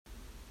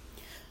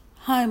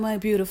Hi, my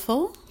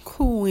beautiful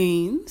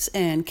queens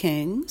and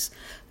kings.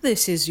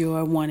 This is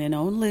your one and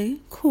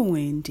only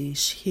Queen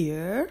Dish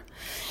here.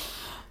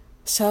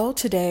 So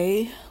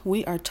today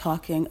we are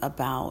talking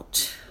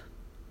about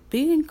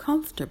being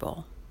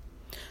comfortable.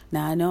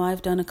 Now, I know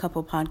I've done a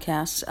couple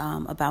podcasts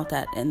about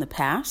that in the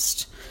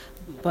past,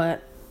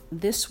 but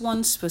this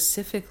one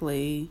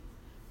specifically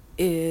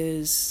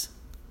is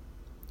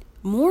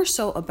more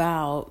so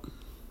about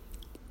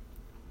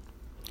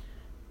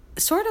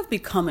sort of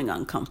becoming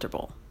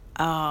uncomfortable.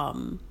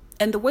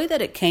 And the way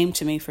that it came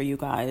to me for you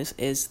guys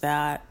is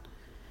that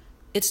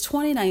it's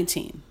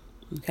 2019,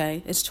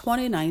 okay? It's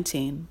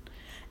 2019,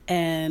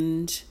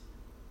 and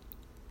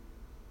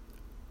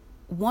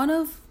one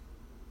of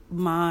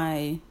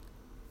my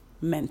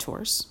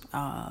mentors,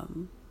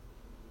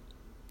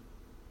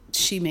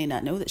 she may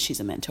not know that she's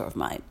a mentor of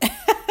mine,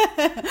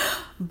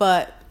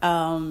 but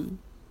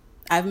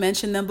I've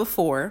mentioned them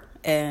before,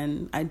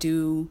 and I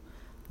do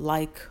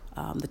like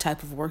the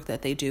type of work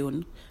that they do,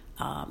 and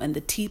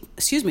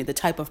the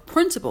type of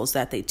principles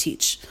that they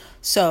teach.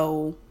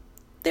 So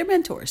they're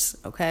mentors,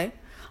 okay?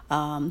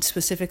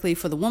 Specifically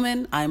for the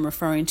woman, I'm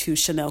referring to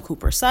Chanel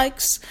Cooper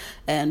Sykes,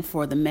 and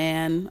for the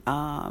man,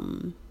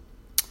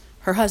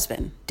 her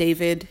husband,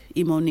 David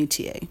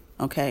Imonitie,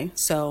 okay?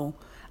 So,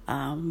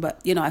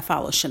 but I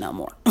follow Chanel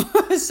more.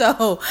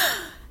 So,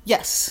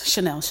 yes,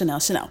 Chanel.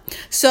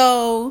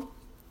 So,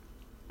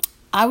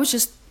 I was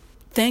just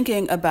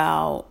thinking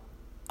about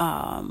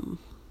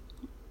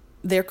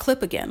their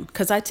clip again,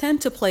 because I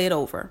tend to play it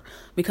over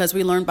because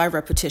we learn by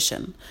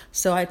repetition.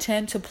 So I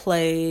tend to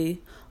play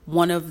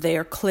one of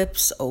their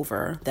clips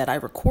over that I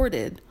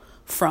recorded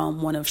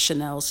from one of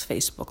Chanel's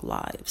Facebook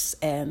Lives.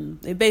 And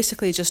they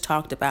basically just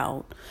talked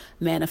about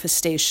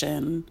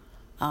manifestation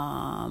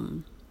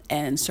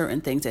and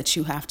certain things that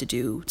you have to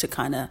do to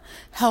kind of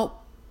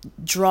help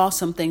draw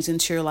some things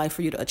into your life,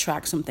 for you to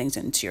attract some things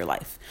into your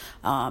life.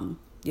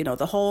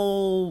 The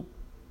whole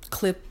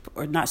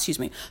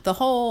the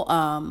whole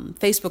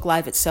Facebook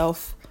Live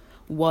itself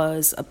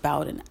was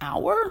about an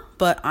hour,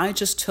 but I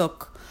just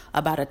took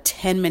about a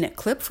 10-minute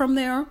clip from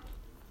there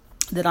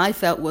that I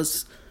felt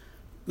was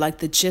like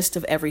the gist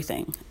of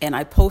everything. And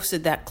I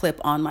posted that clip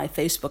on my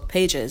Facebook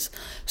pages,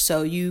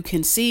 so you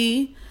can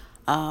see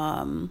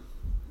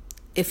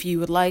if you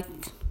would like,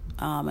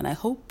 and I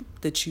hope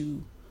that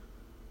you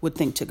would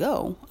think to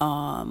go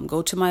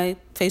to my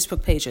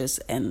Facebook pages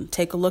and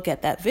take a look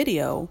at that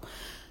video.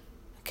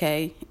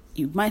 Okay,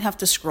 you might have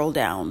to scroll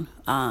down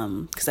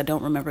because I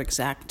don't remember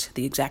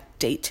the exact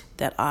date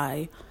that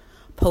I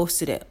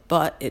posted it,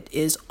 but it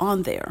is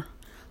on there.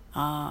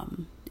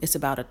 It's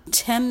about a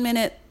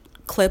 10-minute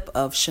clip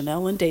of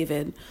Chanel and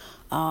David.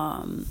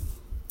 And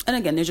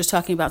again, they're just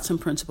talking about some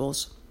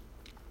principles,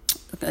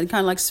 kind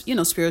of like,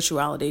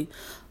 spirituality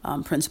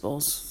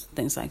principles,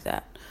 things like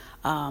that.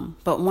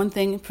 But one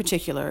thing in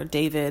particular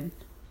David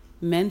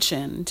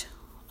mentioned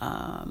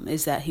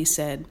is that he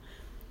said,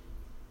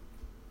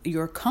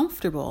 you're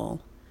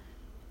comfortable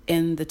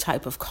in the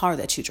type of car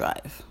that you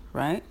drive,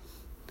 right?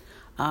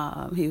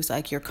 He was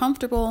like, you're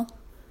comfortable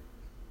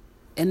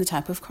in the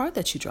type of car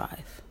that you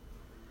drive.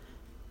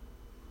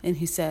 And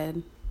he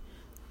said,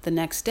 the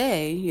next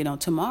day,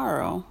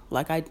 tomorrow,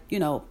 like I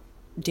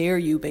dare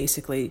you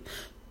basically,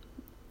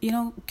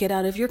 get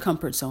out of your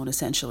comfort zone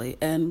essentially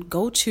and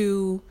go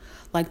to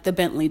like the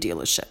Bentley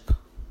dealership,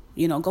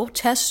 go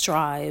test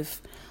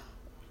drive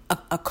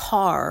a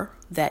car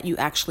that you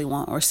actually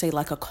want, or say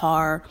like a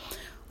car,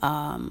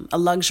 a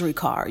luxury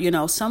car,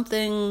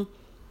 something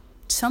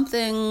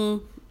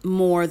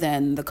more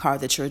than the car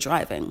that you're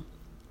driving,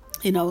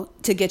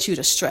 to get you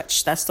to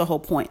stretch. That's the whole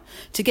point,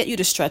 to get you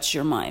to stretch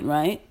your mind,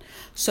 right?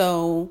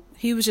 So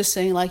he was just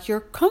saying like, you're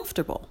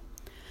comfortable.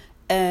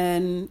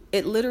 And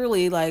it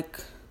literally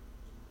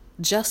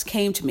just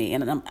came to me,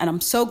 and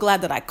I'm so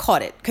glad that I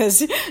caught it,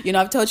 because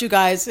I've told you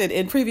guys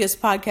in previous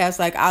podcasts,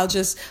 like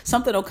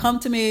something will come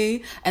to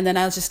me, and then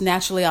I'll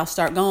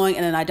start going,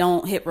 and then I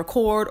don't hit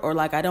record, or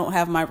like I don't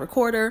have my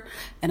recorder,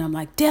 and I'm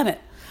like, damn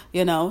it,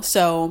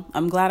 so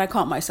I'm glad I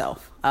caught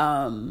myself.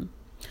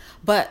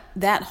 But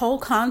that whole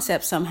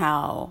concept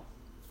somehow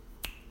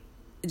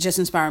just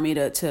inspired me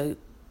to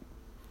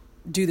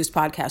do this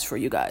podcast for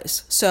you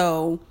guys.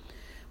 So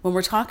when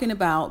we're talking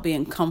about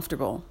being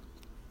comfortable,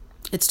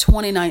 it's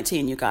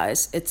 2019, you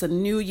guys. It's a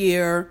new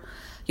year.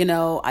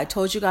 I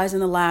told you guys in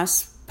the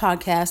last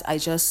podcast, I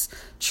just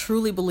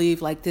truly believe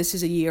like this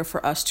is a year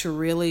for us to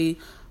really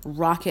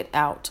rock it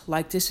out.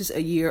 Like this is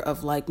a year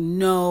of like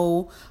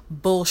no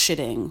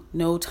bullshitting,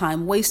 no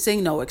time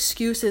wasting, no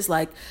excuses,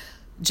 like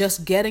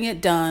just getting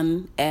it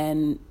done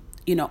and,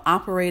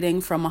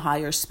 operating from a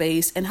higher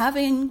space and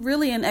having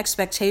really an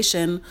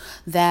expectation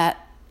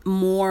that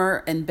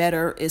more and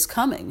better is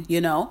coming,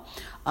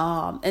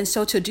 and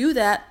so to do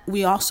that,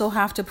 we also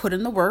have to put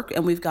in the work,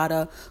 and we've got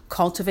to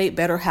cultivate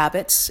better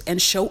habits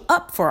and show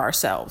up for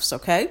ourselves.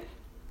 Okay.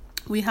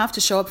 We have to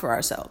show up for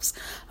ourselves.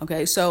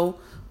 Okay. So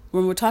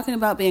when we're talking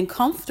about being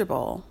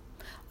comfortable,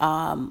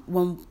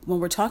 when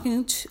we're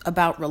talking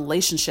about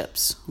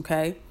relationships,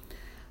 okay,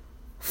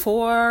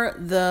 for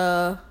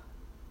the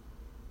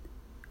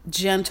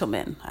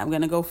gentlemen. I'm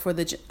going to go for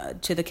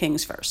to the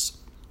kings first.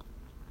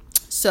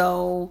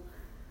 So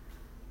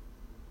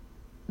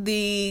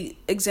the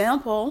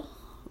example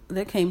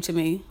that came to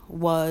me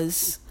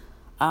was,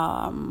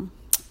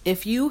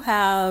 if you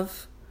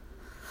have,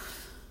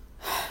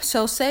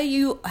 so say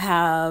you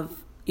have,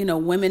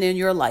 women in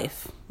your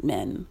life,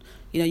 men,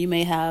 you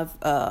may have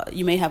a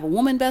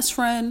woman best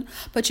friend,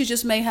 but you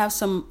just may have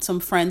some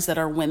friends that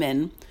are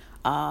women,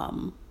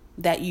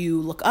 that you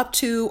look up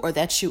to or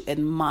that you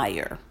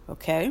admire.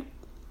 Okay.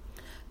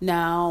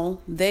 Now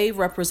they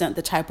represent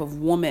the type of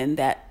woman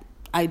that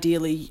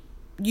ideally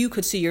you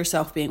could see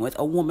yourself being with,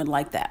 a woman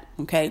like that.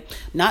 Okay.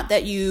 Not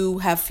that you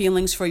have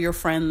feelings for your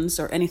friends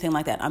or anything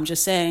like that. I'm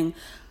just saying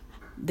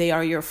they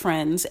are your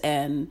friends,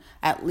 and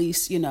at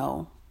least,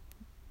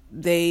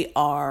 they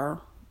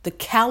are the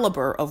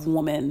caliber of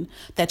woman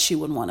that you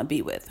would want to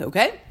be with.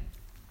 Okay.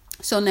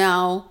 So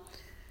now,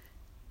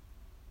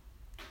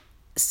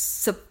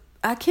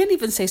 I can't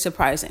even say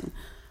surprising,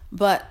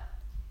 but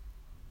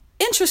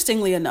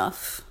interestingly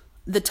enough,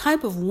 the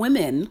type of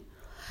women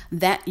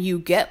that you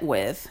get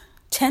with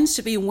tends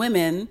to be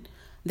women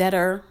that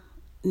are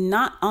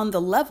not on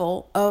the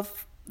level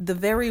of the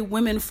very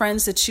women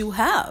friends that you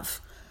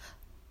have.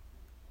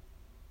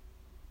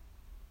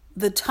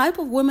 The type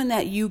of women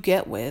that you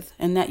get with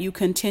and that you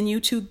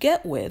continue to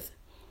get with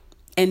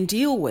and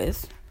deal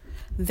with,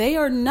 they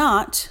are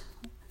not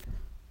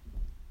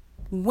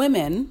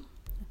women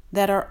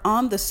that are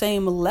on the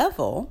same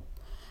level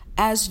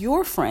as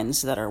your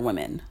friends that are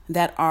women,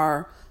 that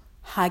are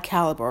high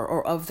caliber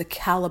or of the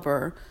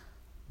caliber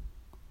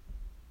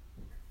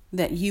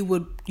that you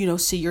would,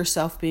 see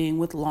yourself being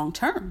with long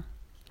term.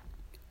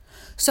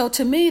 So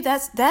to me,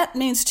 that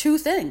means two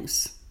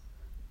things.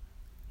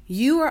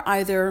 You are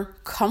either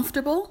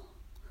comfortable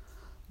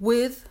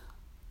with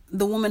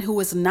the woman who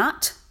is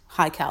not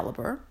high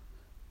caliber,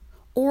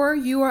 or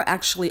you are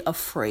actually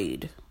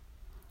afraid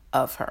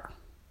of her.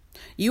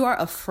 You are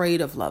afraid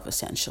of love,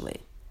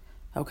 essentially.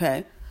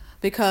 Okay?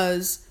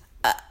 Because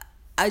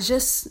I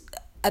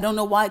don't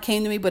know why it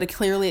came to me, but it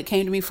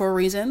came to me for a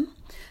reason.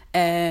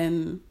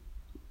 And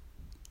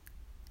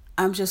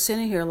I'm just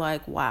sitting here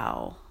like,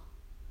 wow,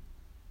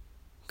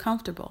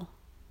 comfortable.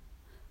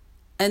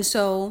 And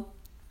so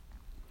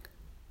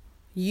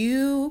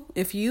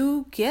if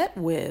you get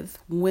with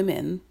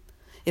women,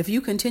 if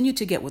you continue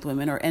to get with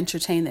women or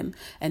entertain them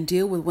and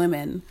deal with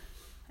women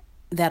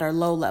that are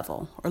low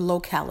level or low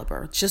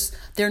caliber,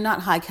 they're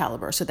not high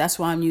caliber. So that's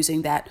why I'm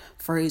using that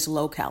phrase,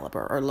 low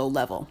caliber or low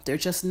level. They're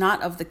just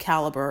not of the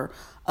caliber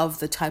of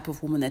the type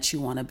of woman that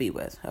you want to be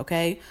with.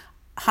 Okay.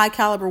 High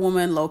caliber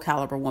woman, low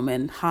caliber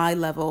woman, high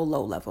level,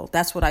 low level.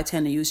 That's what I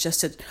tend to use,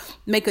 just to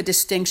make a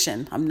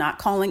distinction. I'm not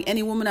calling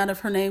any woman out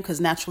of her name,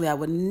 because naturally I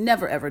would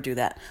never, ever do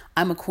that.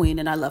 I'm a queen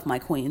and I love my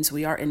queens.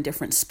 We are in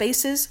different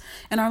spaces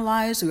in our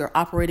lives. We are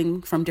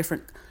operating from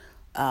different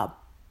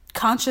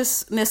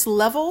consciousness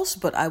levels,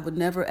 but I would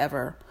never,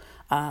 ever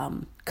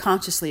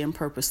consciously and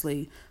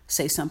purposely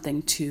say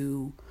something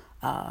to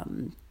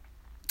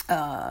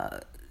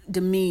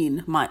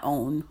demean my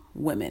own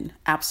women.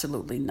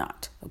 Absolutely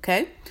not.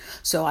 Okay.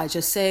 So I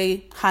just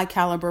say high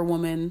caliber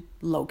woman,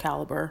 low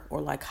caliber,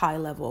 or like high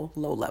level,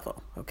 low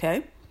level.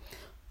 Okay.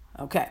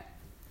 Okay.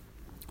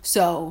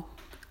 So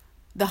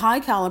the high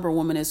caliber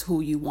woman is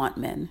who you want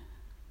men.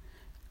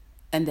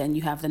 And then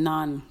you have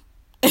the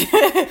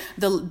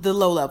the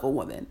low level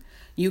woman.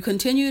 You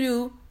continue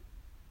to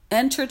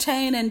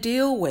entertain and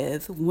deal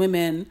with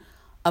women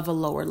of a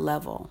lower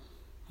level.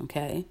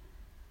 Okay.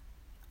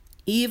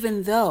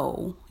 Even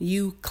though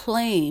you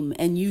claim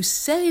and you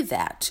say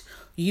that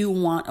you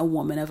want a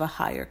woman of a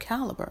higher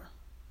caliber,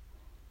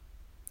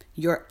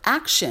 your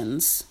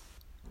actions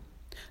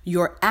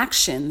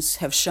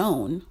have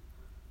shown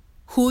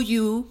who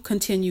you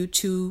continue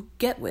to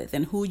get with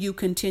and who you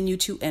continue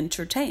to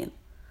entertain.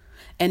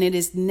 And it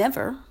is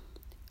never,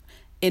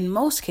 in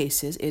most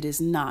cases, it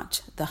is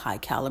not the high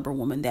caliber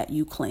woman that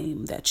you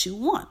claim that you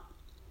want.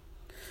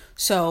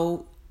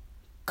 So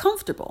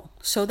comfortable.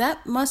 So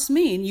that must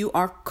mean you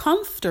are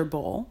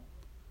comfortable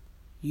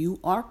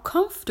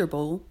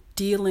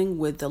dealing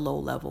with the low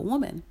level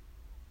woman.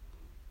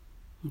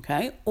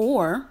 Okay.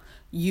 Or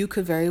you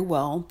could very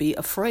well be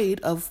afraid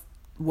of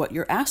what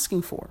you're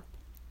asking for.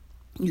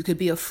 You could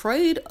be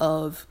afraid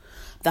of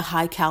the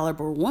high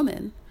caliber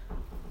woman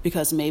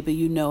because maybe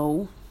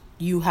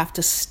you have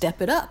to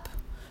step it up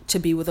to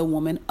be with a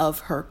woman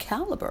of her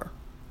caliber.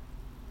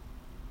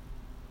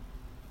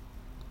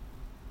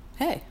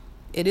 Hey,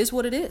 it is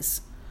what it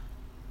is.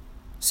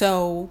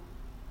 So,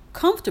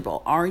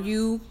 comfortable. Are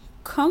you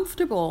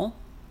comfortable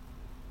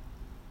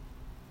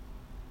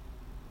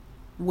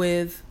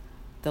with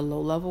the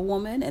low-level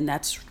woman? And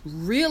that's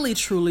really,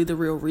 truly the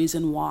real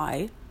reason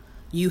why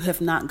you have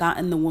not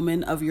gotten the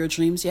woman of your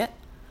dreams yet.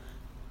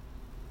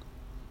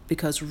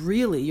 Because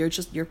really,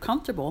 you're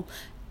comfortable,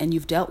 and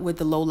you've dealt with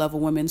the low-level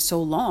women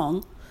so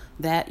long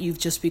that you've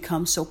just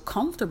become so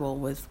comfortable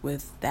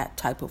with that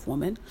type of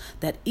woman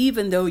that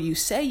even though you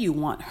say you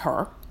want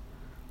her,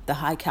 the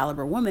high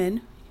caliber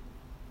woman,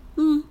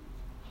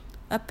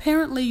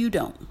 apparently you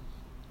don't.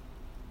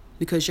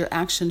 because your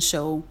actions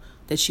show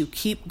that you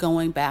keep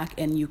going back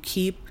and you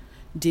keep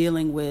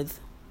dealing with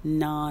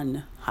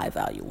non-high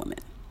value women,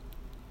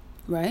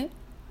 right?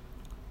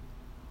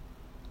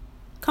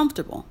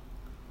 Comfortable.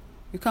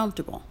 You're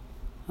comfortable,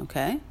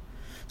 okay?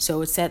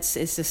 So it's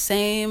the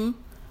same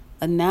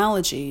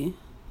analogy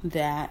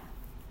that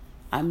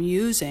I'm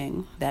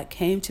using that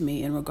came to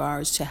me in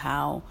regards to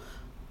how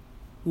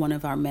one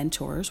of my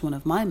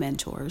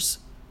mentors,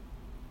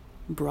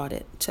 brought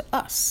it to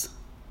us,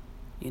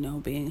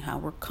 being how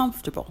we're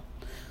comfortable.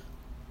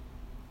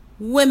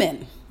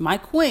 Women, my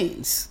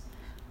queens,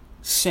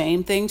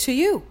 same thing to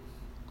you.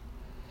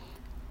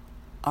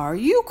 Are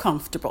you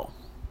comfortable?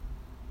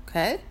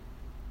 Okay?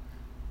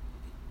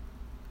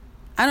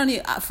 I don't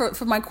need,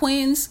 for my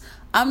queens,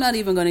 I'm not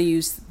even going to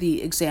use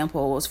the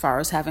example as far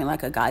as having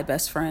like a guy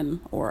best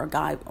friend or a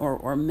guy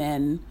or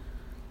men.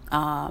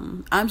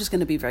 I'm just going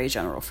to be very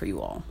general for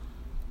you all.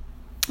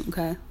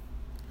 Okay?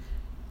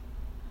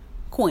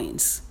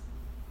 Queens,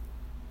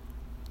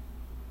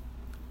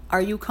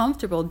 are you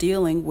comfortable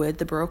dealing with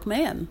the broke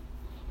man?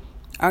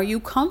 Are you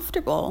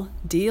comfortable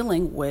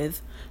dealing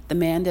with the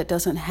man that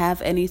doesn't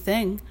have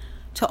anything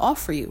to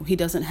offer you? He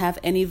doesn't have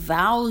any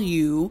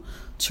value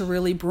to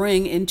really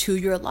bring into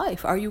your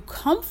life. Are you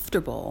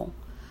comfortable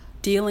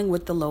dealing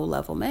with the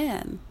low-level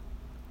man?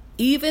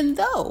 Even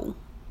though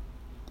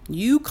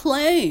you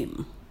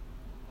claim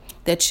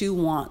that you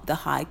want the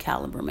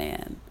high-caliber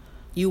man.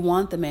 You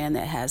want the man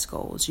that has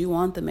goals. You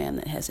want the man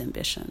that has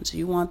ambitions.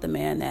 You want the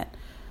man that,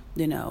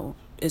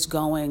 is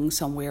going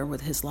somewhere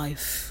with his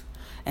life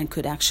and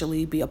could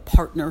actually be a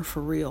partner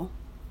for real.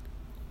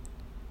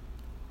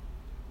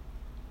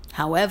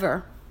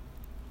 However,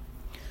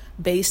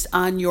 based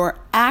on your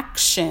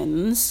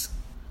actions,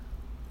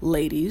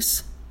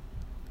 ladies,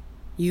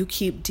 you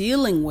keep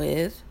dealing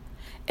with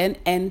and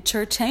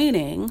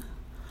entertaining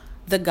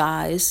the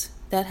guys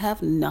that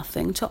have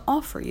nothing to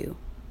offer you.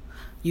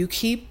 You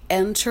keep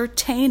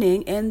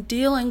entertaining and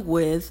dealing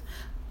with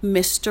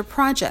Mr.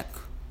 Project.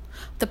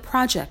 The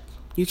project.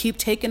 You keep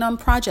taking on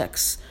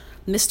projects.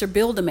 Mr.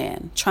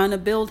 Build-A-Man, trying to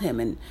build him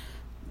and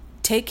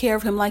take care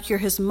of him like you're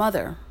his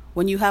mother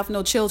when you have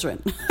no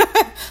children.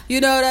 You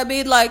know what I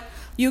mean? Like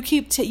you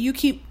keep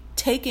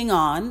taking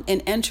on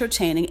and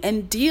entertaining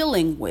and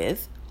dealing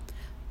with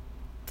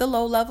the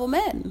low-level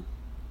men.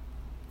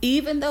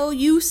 Even though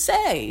you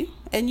say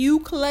and you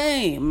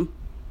claim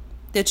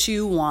that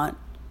you want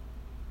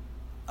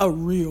a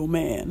real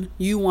man.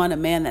 You want a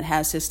man that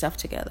has his stuff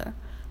together.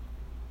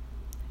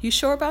 You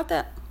sure about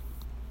that?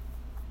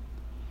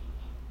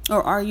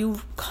 Or are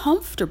you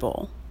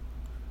comfortable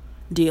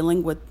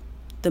dealing with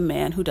the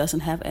man who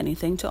doesn't have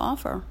anything to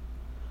offer?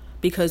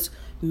 Because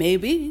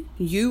maybe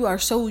you are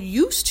so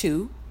used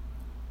to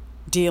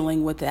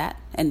dealing with that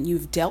and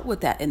you've dealt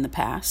with that in the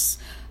past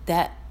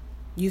that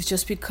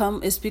it's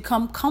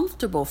become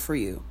comfortable for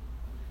you.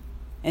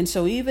 And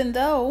so even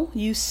though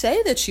you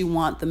say that you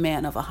want the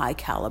man of a high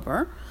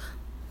caliber,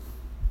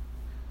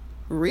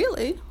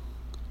 really,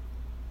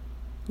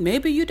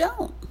 maybe you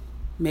don't.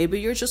 Maybe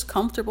you're just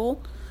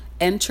comfortable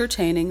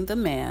entertaining the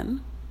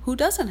man who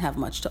doesn't have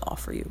much to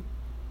offer you.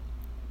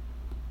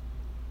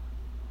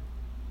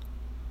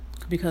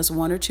 Because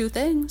one or two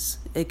things,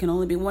 it can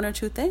only be one or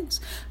two things.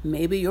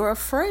 Maybe you're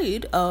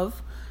afraid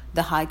of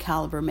the high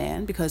caliber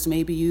man because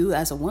maybe you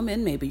as a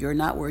woman, maybe you're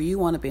not where you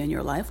want to be in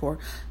your life, or,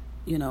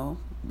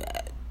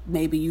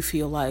 maybe you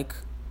feel like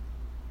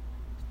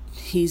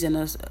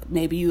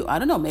maybe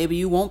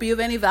you won't be of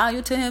any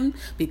value to him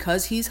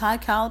because he's high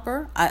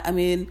caliber.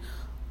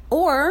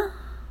 Or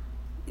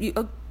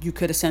you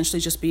could essentially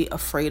just be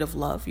afraid of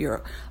love.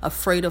 You're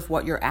afraid of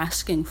what you're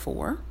asking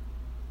for,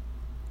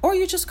 or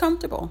you're just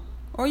comfortable,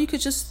 or you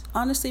could just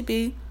honestly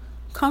be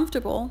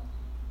comfortable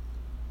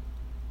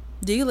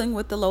dealing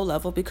with the low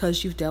level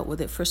because you've dealt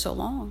with it for so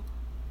long.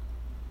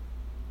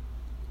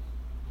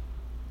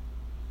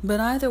 But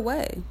either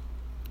way,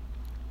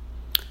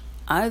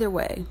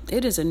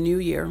 it is a new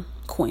year,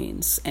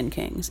 queens and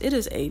kings. It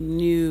is a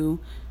new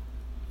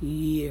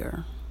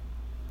year.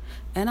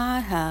 And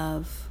I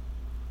have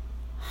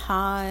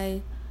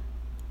high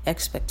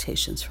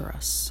expectations for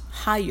us,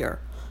 higher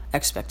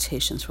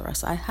expectations for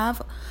us. I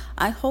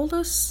hold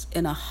us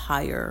in a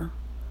higher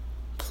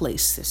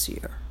place this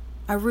year.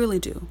 I really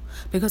do.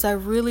 Because I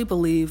really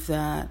believe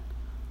that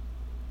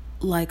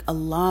like a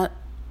lot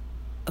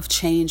of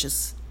change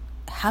is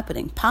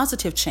happening.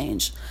 Positive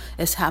change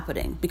is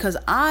happening because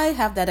I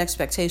have that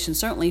expectation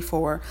certainly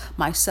for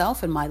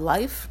myself and my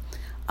life.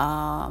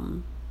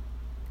 And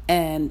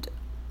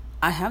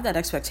I have that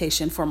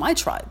expectation for my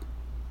tribe,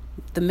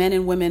 the men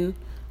and women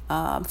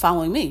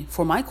following me,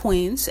 for my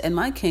queens and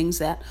my kings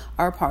that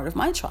are a part of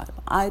my tribe.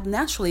 I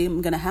naturally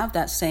am going to have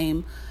that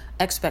same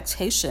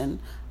expectation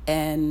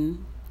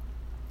and,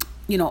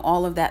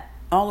 all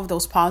of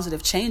those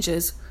positive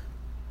changes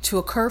to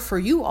occur for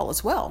you all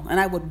as well. And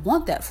I would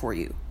want that for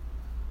you.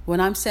 When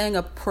I'm saying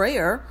a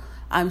prayer,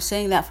 I'm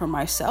saying that for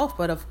myself,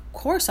 but of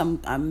course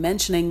I'm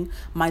mentioning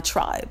my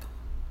tribe.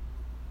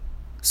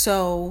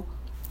 So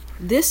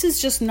this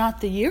is just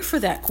not the year for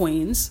that,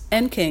 queens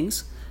and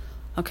kings.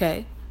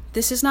 Okay.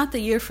 This is not the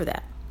year for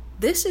that.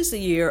 This is the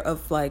year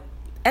of like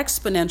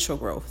exponential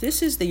growth.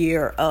 This is the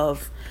year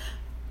of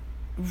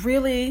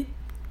really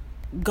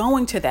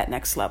going to that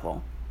next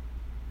level,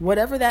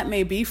 whatever that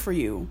may be for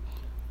you,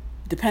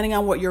 depending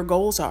on what your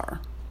goals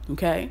are.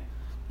 Okay.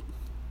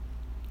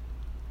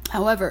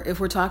 However, if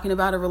we're talking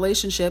about a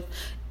relationship,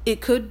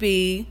 it could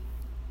be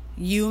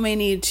you may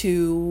need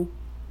to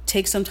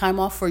take some time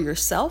off for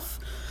yourself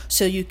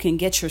so you can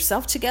get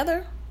yourself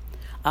together.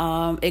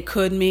 It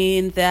could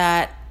mean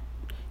that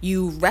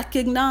you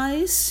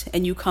recognize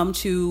and you come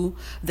to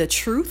the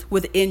truth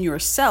within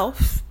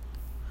yourself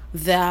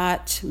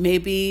that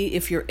maybe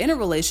if you're in a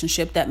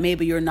relationship, that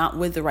maybe you're not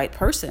with the right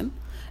person.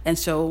 And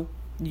so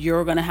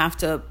you're going to have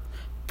to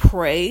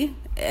pray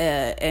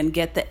and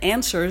get the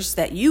answers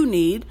that you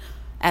need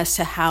as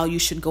to how you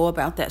should go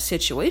about that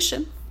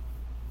situation.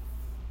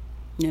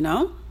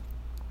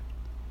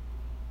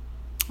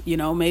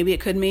 Maybe it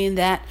could mean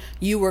that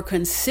you were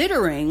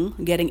considering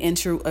getting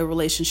into a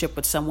relationship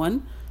with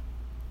someone,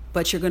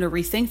 but you're going to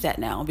rethink that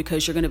now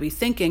because you're going to be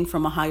thinking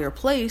from a higher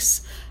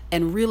place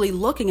and really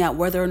looking at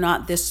whether or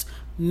not this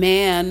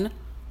man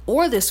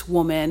or this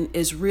woman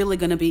is really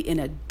going to be an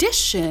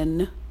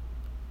addition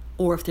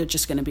or if they're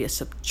just going to be a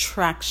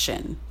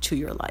subtraction to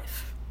your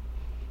life.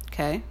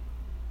 Okay?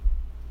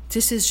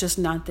 This is just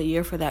not the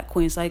year for that,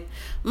 Queens. Like,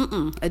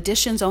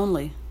 additions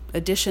only.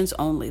 Additions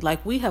only.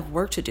 Like, we have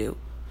work to do.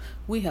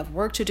 We have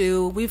work to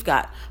do. We've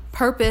got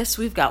purpose.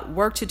 We've got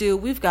work to do.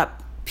 We've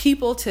got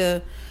people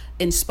to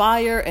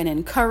inspire and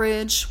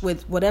encourage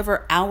with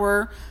whatever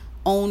our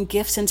own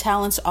gifts and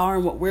talents are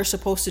and what we're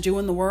supposed to do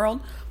in the world.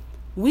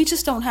 We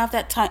just don't have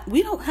that time.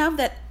 We don't have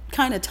that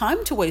kind of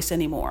time to waste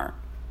anymore.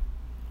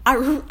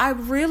 I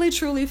really,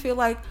 truly feel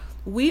like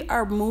we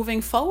are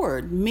moving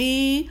forward.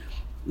 Me,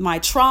 my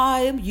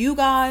tribe, you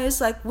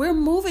guys, like we're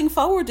moving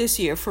forward this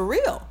year for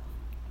real.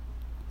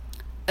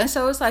 And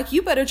so it's like,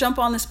 you better jump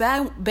on this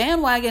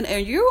bandwagon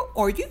and you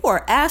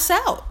are ass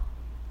out.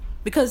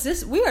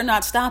 Because we are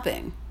not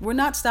stopping. We're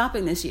not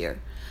stopping this year.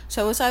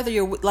 So it's either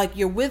you're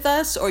with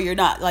us or you're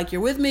not. Like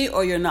you're with me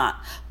or you're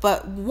not.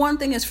 But one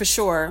thing is for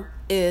sure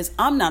is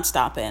I'm not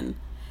stopping.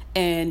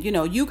 And,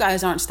 you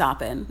guys aren't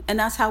stopping. And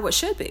that's how it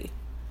should be.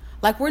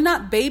 Like we're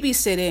not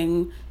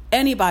babysitting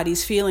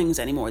anybody's feelings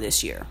anymore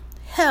this year.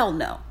 Hell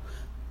no.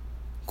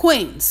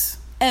 Queens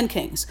and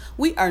kings,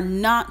 we are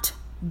not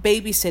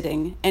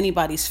babysitting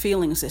anybody's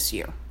feelings this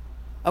year.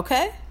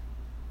 Okay?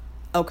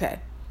 Okay.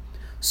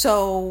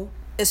 So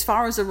as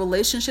far as a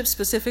relationship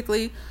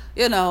specifically,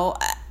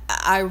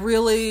 I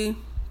really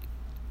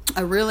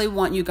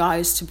want you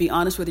guys to be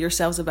honest with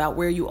yourselves about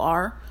where you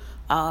are.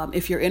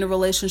 If you're in a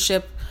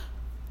relationship,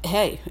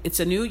 hey, it's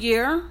a new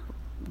year.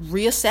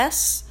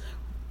 Reassess,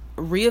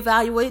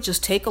 reevaluate,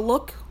 just take a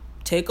look,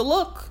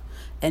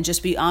 and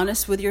just be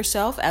honest with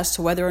yourself as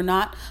to whether or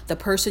not the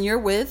person you're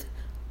with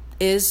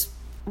is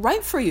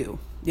right for you.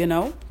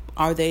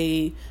 Are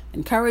they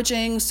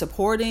encouraging,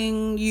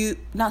 supporting you,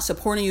 not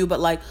supporting you, but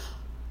like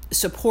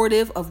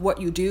supportive of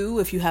what you do?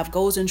 If you have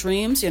goals and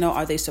dreams,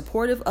 are they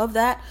supportive of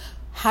that?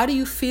 How do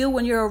you feel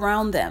when you're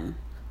around them?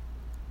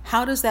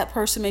 How does that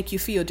person make you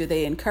feel? Do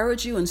they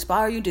encourage you,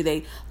 inspire you? Do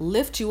they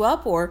lift you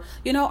up? Or,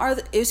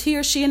 is he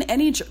or she an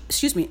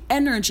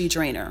energy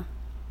drainer?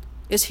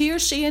 Is he or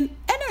she an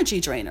energy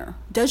drainer?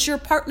 Does your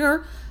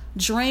partner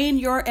drain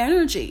your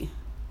energy?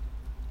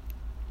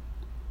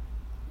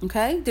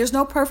 Okay? There's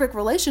no perfect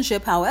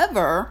relationship.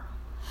 However,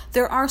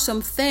 there are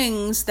some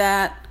things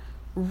that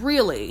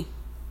really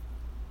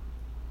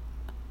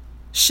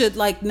should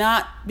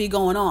not be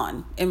going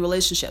on in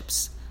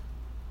relationships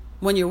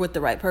when you're with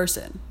the right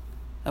person.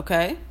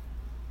 Okay?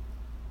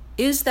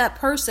 Is that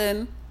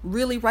person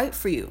really right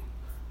for you?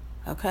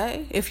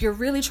 Okay? If you're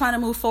really trying to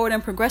move forward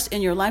and progress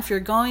in your life, you're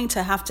going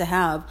to have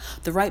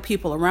the right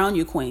people around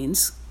you,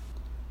 Queens.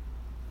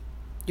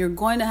 You're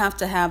going to have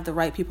the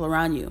right people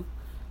around you.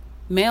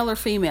 Male or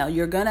female,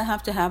 you're going to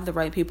have the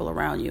right people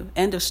around you.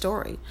 End of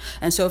story.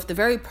 And so if the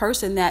very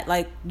person that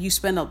you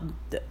spend,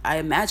 I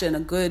imagine, a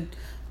good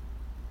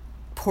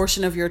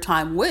portion of your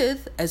time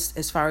with,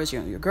 as far as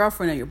your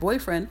girlfriend or your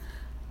boyfriend,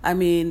 I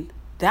mean,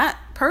 that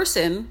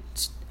person,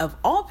 of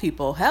all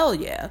people, hell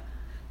yeah,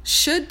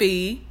 should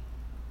be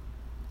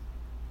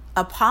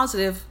a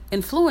positive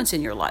influence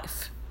in your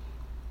life.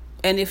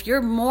 And if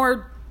you're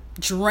more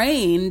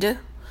drained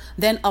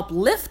than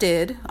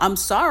uplifted, I'm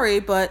sorry,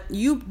 but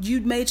you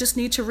may just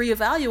need to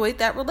reevaluate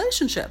that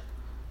relationship.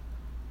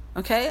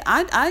 Okay?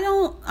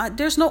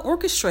 There's no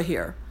orchestra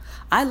here.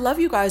 I love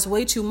you guys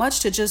way too much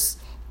to just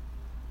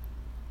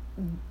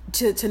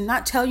to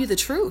not tell you the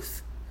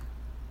truth.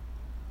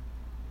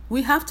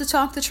 We have to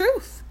talk the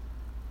truth.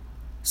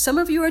 Some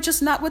of you are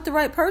just not with the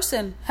right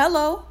person.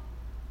 Hello.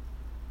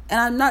 And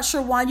I'm not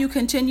sure why you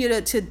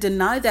continue to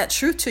deny that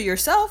truth to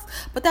yourself,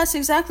 but that's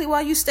exactly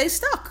why you stay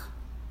stuck.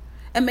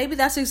 And maybe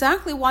that's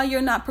exactly why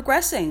you're not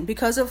progressing,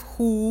 because of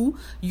who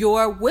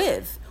you're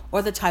with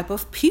or the type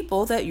of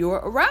people that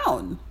you're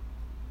around.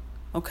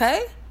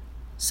 Okay?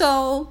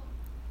 So,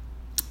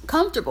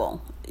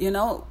 comfortable,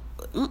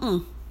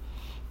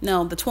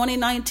 No, the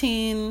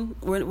 2019,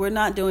 we're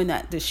not doing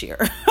that this year.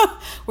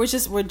 we're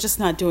just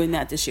not doing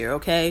that this year,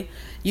 okay?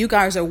 You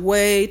guys are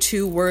way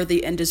too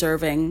worthy and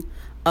deserving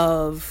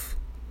of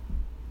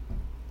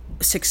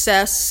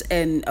success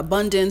and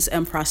abundance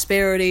and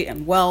prosperity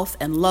and wealth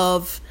and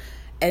love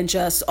and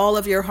just all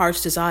of your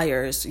heart's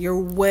desires. You're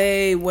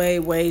way, way,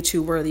 way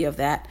too worthy of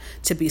that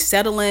to be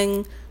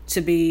settling,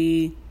 to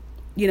be,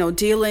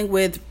 dealing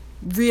with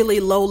really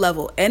low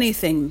level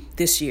anything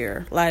this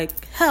year.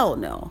 Like, hell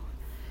no.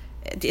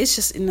 It's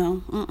just,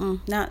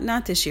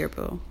 not this year,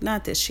 boo.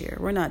 Not this year.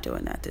 We're not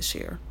doing that this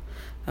year.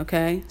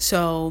 Okay?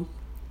 So,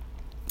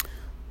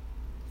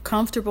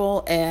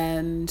 comfortable.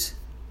 And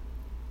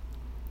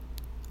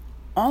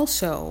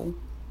also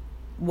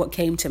what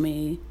came to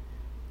me,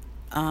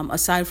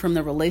 aside from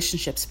the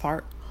relationships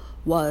part,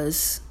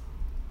 was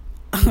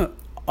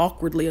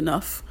awkwardly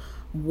enough,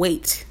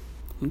 weight.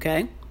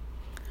 Okay?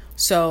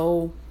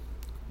 So,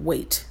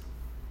 weight.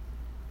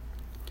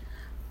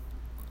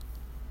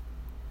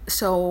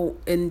 So,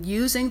 in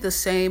using the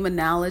same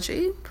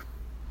analogy,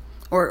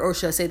 or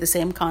should I say the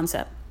same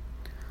concept,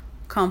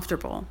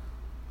 comfortable.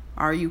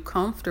 Are you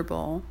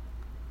comfortable?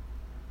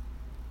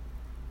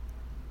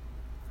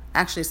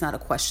 Actually, it's not a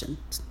question.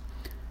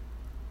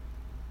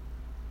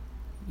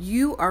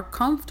 You are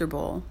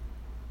comfortable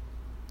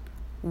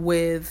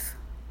with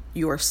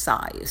your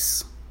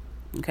size.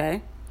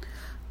 Okay?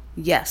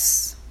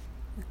 Yes,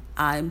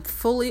 I'm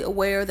fully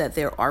aware that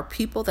there are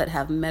people that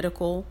have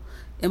medical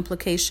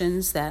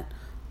implications that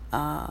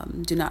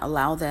do not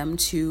allow them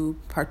to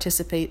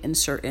participate in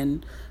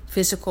certain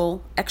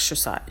physical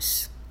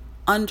exercise.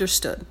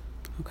 Understood.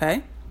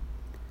 Okay?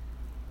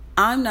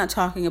 I'm not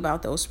talking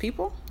about those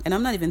people, and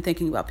I'm not even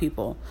thinking about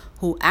people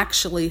who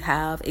actually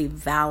have a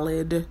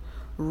valid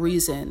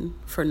reason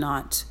for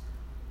not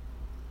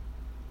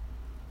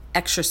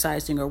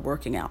exercising or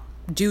working out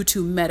due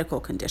to medical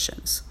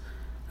conditions.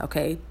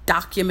 Okay?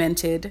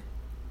 Documented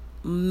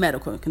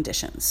medical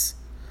conditions.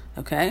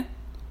 Okay?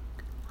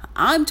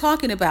 I'm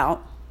talking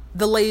about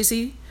the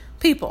lazy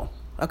people.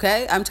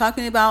 Okay? I'm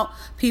talking about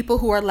people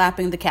who are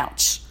lapping the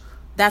couch.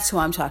 That's who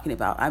I'm talking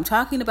about. I'm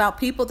talking about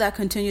people that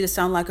continue to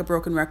sound like a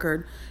broken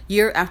record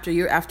year after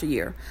year after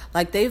year.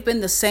 Like they've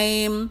been the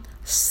same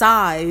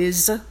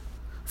size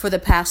for the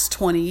past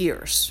 20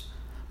 years.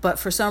 But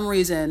for some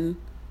reason,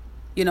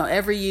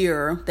 every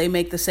year they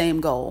make the same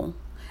goal.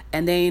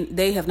 And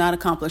they have not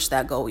accomplished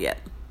that goal yet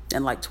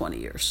in like 20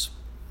 years.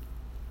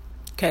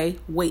 Okay?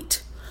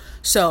 Wait.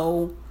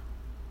 So,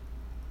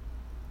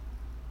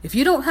 if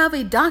you don't have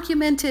a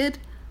documented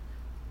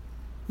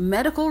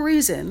medical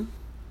reason,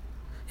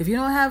 if you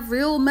don't have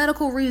real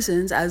medical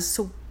reasons as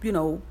to,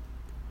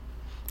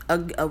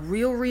 a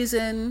real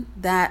reason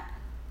that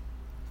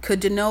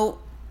could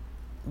denote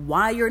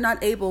why you're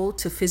not able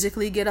to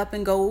physically get up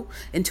and go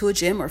into a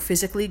gym, or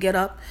physically get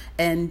up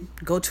and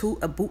go to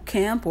a boot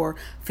camp, or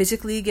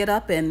physically get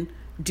up and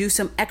do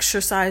some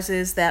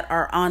exercises that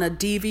are on a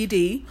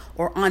DVD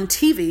or on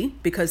TV,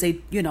 because they,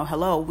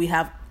 we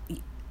have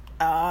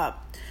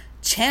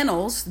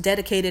channels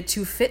dedicated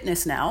to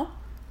fitness now.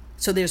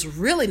 So there's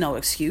really no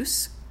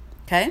excuse.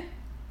 Okay?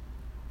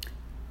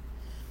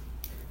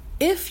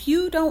 If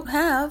you don't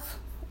have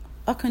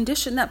a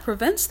condition that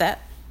prevents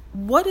that,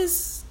 what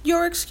is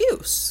your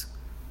excuse?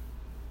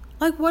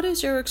 Like, what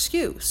is your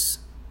excuse?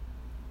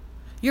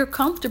 You're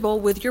comfortable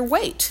with your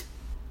weight.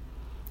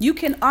 You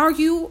can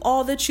argue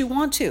all that you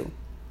want to,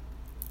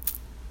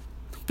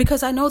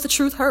 because I know the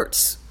truth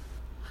hurts.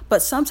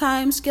 But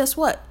sometimes, guess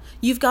what?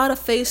 You've got to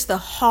face the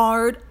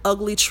hard,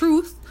 ugly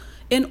truth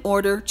in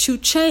order to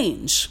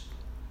change.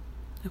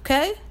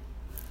 Okay?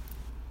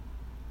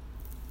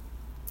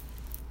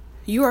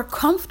 You are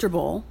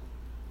comfortable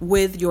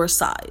with your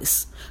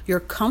size. You're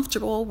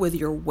comfortable with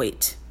your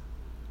weight.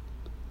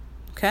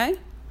 Okay?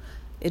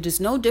 It is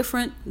no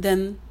different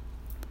than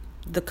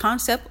the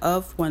concept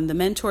of when the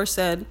mentor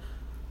said,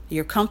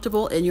 you're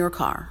comfortable in your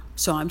car.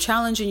 So I'm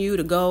challenging you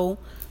to go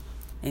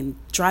and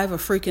drive a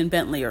freaking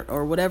Bentley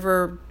or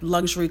whatever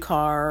luxury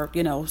car,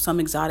 some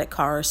exotic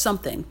car or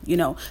something,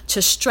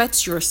 to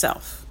stretch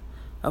yourself.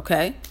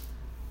 Okay?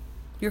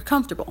 You're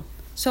comfortable.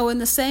 So in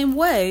the same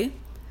way,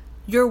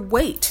 your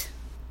weight.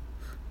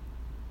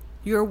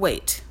 You're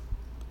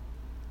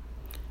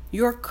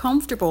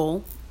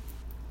comfortable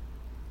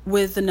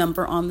with the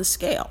number on the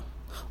scale,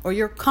 or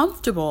you're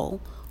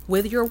comfortable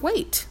with your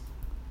weight.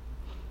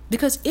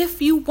 Because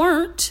if you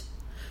weren't,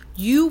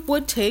 you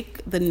would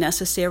take the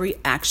necessary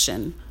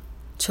action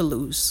to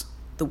lose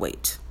the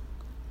weight.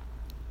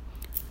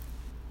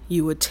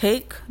 You would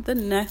take the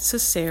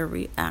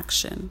necessary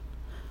action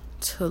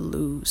to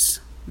lose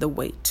the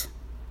weight.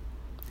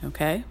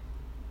 Okay?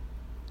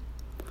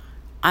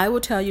 I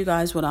will tell you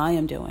guys what I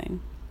am doing.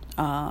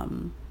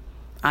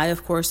 I,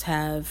 of course,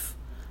 have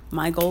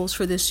my goals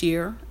for this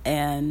year.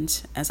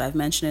 And as I've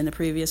mentioned in the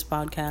previous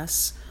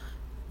podcasts,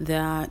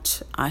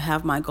 that I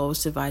have my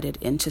goals divided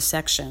into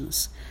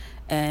sections.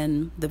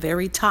 And the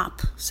very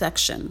top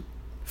section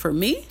for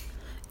me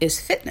is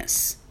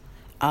fitness.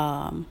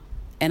 And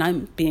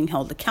I'm being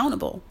held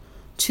accountable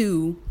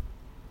to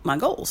my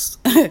goals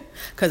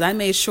because I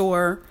made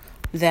sure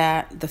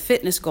that the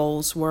fitness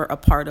goals were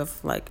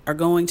are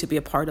going to be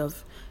a part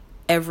of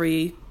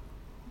every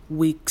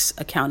week's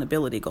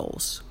accountability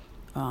goals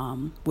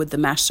with the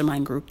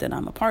mastermind group that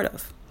I'm a part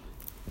of.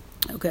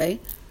 Okay.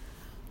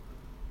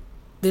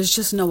 There's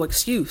just no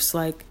excuse.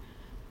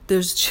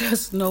 There's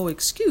just no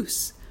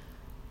excuse.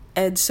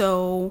 And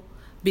so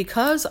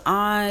because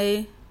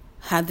I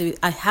have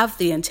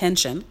the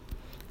intention,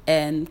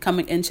 and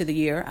coming into the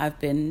year, I've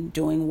been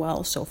doing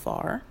well so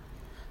far.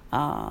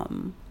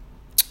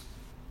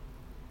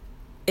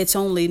 It's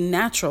only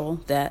natural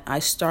that I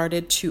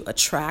started to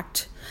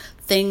attract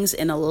things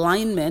in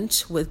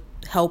alignment with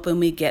helping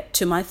me get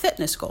to my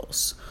fitness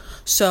goals.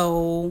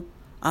 So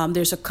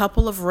there's a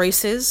couple of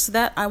races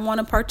that I want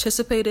to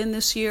participate in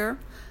this year.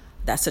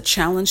 That's a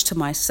challenge to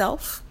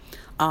myself.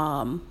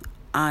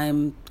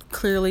 I'm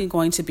clearly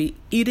going to be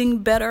eating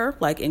better,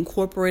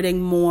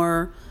 incorporating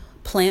more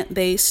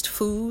plant-based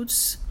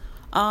foods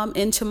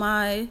into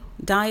my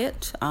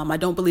diet. I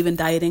don't believe in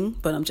dieting,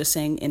 but I'm just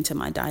saying into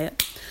my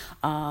diet.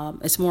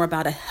 It's more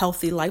about a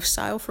healthy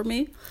lifestyle for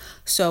me.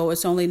 So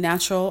it's only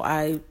natural.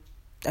 I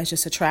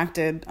just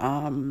attracted,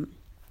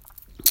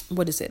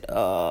 what is it?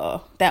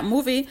 That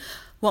movie.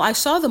 Well, I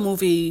saw the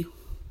movie,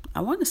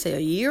 I want to say a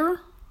year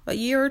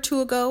or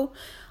two ago.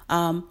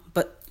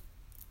 But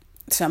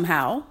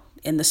somehow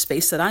in the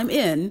space that I'm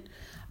in,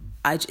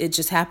 it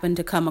just happened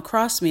to come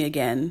across me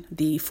again.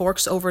 The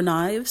Forks Over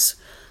Knives.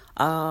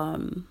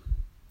 I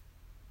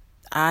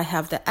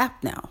have the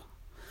app now.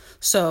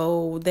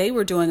 So they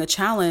were doing a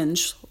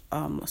challenge.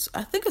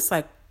 I think it's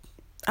I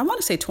want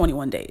to say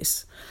 21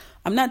 days.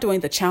 I'm not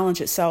doing the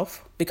challenge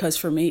itself because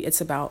for me, it's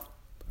about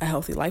a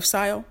healthy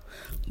lifestyle.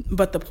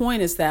 But the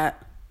point is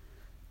that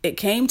it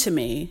came to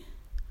me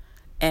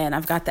and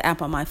I've got the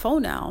app on my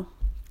phone now.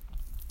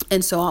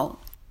 And so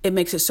it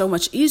makes it so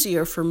much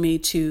easier for me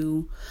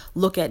to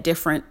look at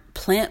different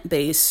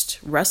plant-based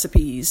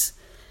recipes.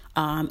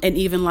 And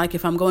even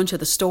if I'm going to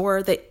the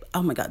store,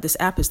 oh my God, this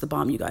app is the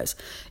bomb, you guys.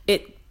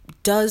 It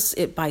does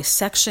it by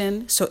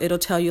section. So it'll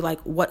tell you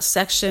what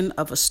section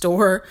of a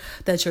store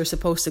that you're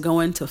supposed to go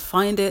in to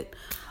find it.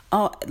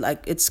 Oh,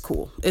 it's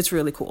cool. It's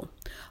really cool.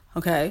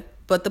 Okay.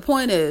 But the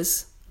point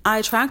is, I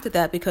attracted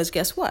that because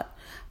guess what?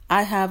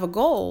 I have a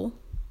goal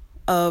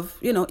of,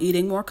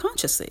 eating more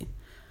consciously.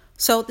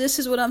 So this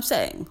is what I'm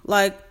saying.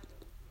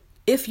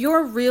 If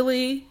you're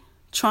really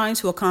trying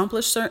to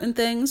accomplish certain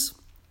things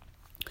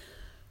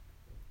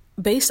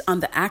based on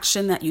the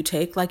action that you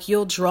take,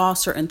 you'll draw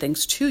certain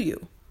things to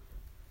you.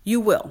 You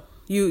will.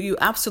 You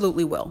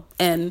absolutely will.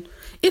 And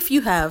if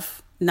you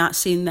have not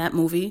seen that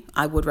movie,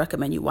 I would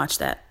recommend you watch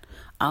that.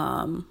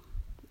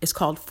 It's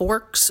called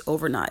Forks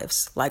Over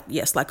Knives. Like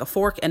a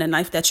fork and a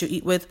knife that you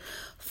eat with.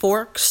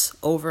 Forks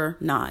Over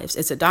Knives.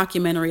 It's a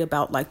documentary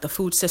about the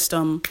food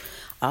system.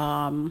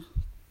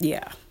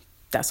 Yeah,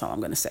 that's all I'm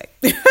going to say.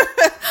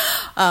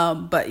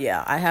 But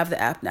yeah, I have the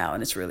app now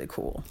and it's really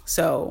cool.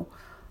 So,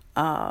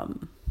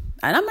 and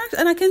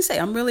I can say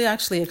I'm really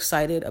actually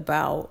excited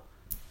about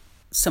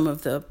some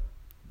of the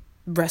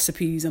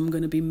recipes I'm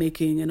going to be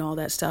making and all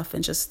that stuff.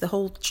 And just the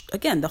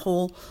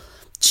whole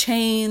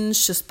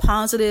change, just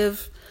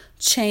positive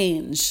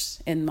change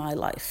in my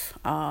life.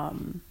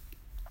 And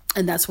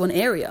that's one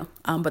area.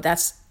 But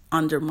that's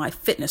under my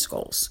fitness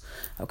goals.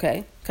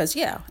 Okay. Because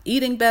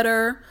eating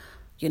better,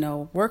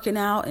 working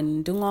out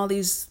and doing all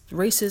these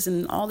races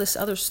and all this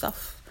other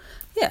stuff.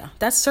 Yeah,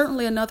 that's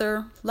certainly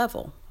another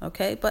level.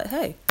 Okay. But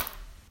hey,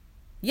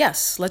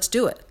 yes, let's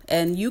do it.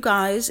 And you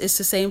guys, it's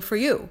the same for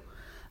you.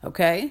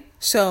 Okay.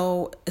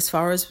 So as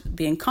far as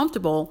being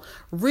comfortable,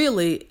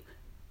 really,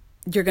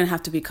 you're going to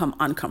have to become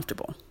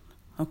uncomfortable.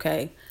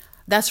 Okay.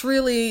 That's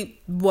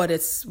really what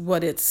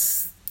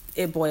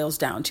it boils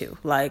down to.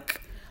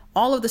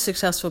 All of the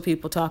successful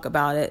people talk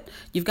about it.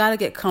 You've got to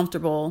get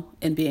comfortable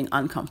in being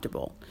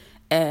uncomfortable.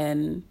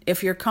 And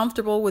if you're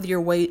comfortable with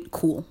your weight,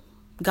 cool.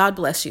 God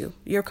bless you.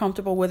 You're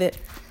comfortable with it.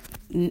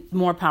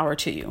 More power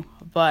to you.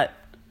 But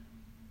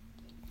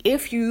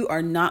if you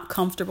are not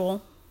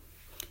comfortable,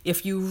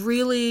 if you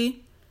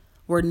really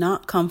were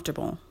not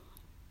comfortable,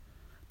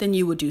 then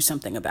you would do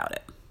something about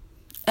it.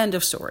 End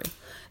of story.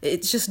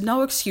 It's just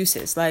no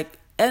excuses.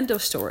 End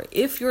of story.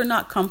 If you're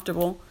not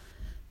comfortable,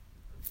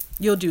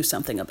 you'll do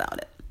something about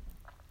it.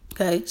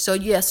 Okay. So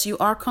yes, you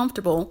are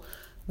comfortable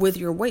with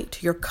your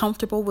weight. You're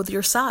comfortable with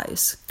your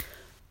size.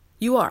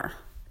 You are.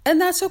 And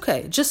that's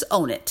okay. Just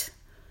own it.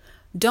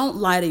 Don't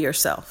lie to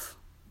yourself.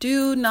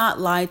 Do not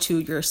lie to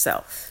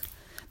yourself.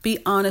 Be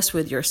honest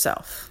with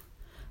yourself.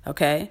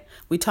 Okay.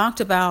 We talked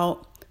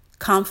about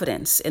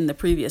confidence in the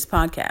previous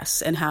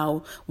podcasts and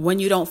how when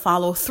you don't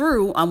follow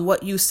through on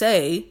what you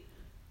say,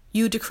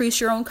 you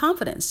decrease your own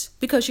confidence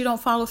because you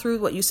don't follow through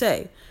with what you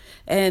say.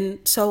 And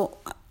so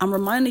I'm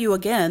reminding you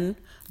again,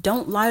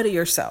 don't lie to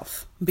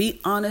yourself. Be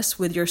honest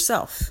with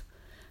yourself.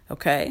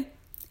 Okay.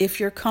 If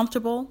you're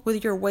comfortable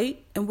with your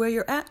weight and where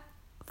you're at,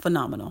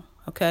 phenomenal.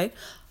 Okay.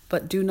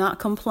 But do not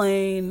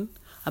complain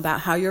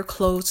about how your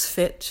clothes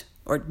fit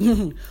or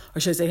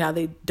should I say how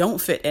they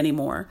don't fit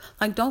anymore.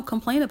 Don't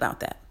complain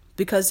about that.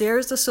 because there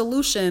is a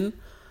solution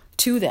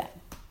to that.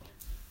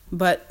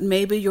 But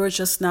maybe you're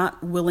just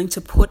not willing to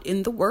put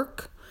in the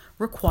work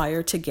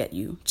required to get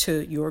you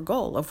to your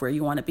goal of where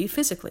you want to be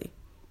physically.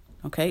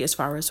 Okay, as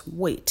far as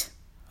weight.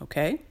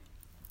 Okay,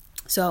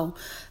 so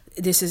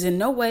this is in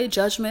no way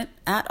judgment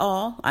at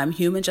all. I'm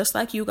human just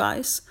like you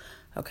guys.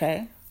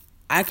 Okay,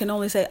 I can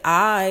only say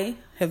I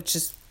have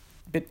just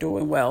been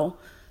doing well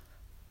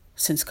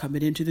since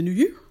coming into the new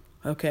year.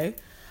 Okay,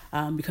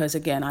 because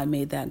again, I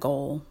made that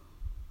goal,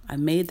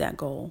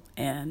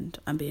 and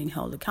I'm being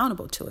held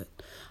accountable to it.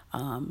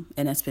 And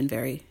it's been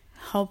very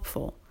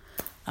helpful.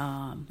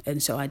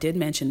 And so I did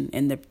mention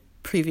in the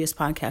previous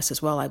podcast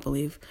as well, I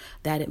believe,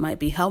 that it might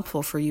be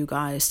helpful for you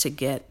guys to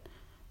get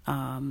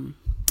in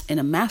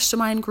a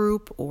mastermind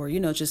group, or,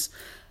 just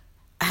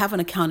have an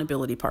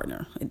accountability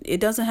partner. It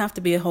doesn't have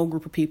to be a whole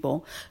group of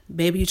people.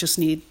 Maybe you just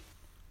need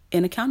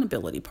an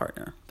accountability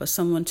partner, but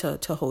someone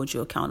to hold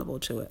you accountable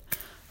to it.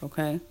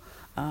 Okay.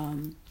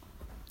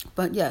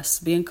 But yes,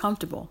 being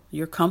comfortable.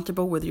 You're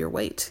comfortable with your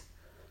weight.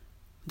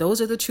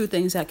 Those are the two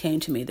things that came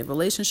to me, the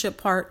relationship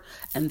part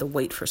and the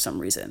weight for some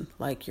reason.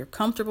 Like, you're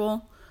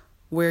comfortable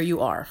where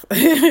you are.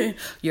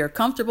 You're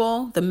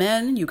comfortable. The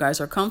men, you guys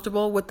are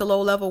comfortable with the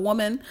low level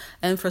woman.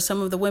 And for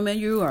some of the women,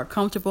 you are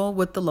comfortable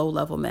with the low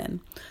level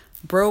men.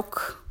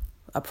 Broke,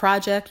 a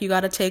project you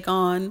got to take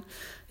on,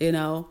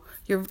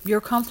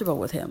 you're comfortable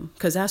with him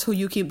because that's who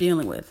you keep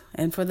dealing with.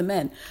 And for the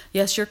men,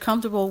 yes, you're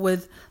comfortable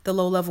with the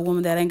low level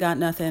woman that ain't got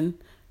nothing.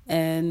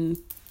 And,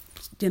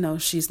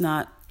 she's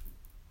not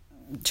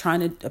trying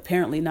to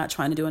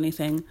do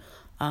anything,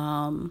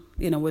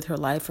 with her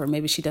life, or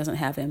maybe she doesn't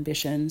have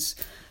ambitions.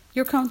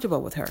 You're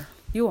comfortable with her.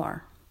 You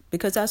are,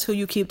 because that's who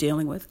you keep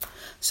dealing with.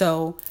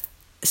 So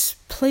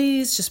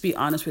please just be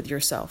honest with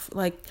yourself.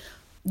 Like,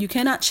 you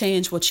cannot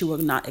change what you will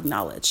not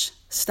acknowledge.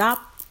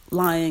 Stop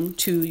lying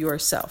to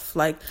yourself.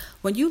 Like,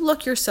 when you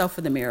look yourself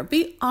in the mirror,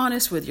 be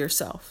honest with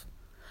yourself.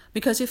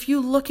 Because if you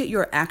look at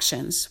your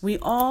actions, we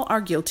all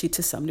are guilty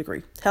to some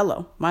degree.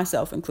 Hello,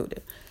 myself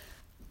included.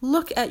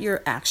 Look at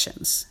your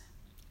actions.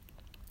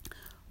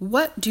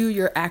 What do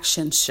your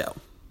actions show?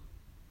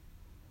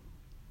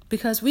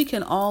 Because we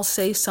can all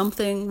say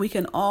something. We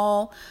can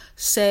all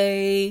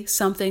say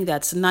something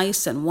that's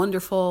nice and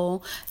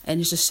wonderful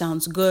and it just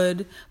sounds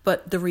good.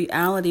 But the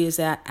reality is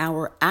that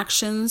our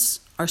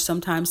actions are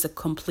sometimes the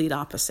complete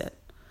opposite.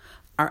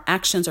 Our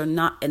actions are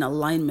not in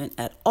alignment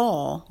at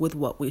all with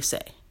what we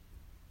say.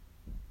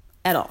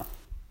 At all.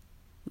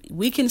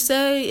 We can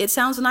say, it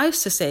sounds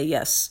nice to say,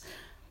 yes,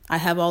 I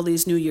have all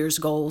these New Year's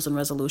goals and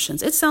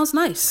resolutions. It sounds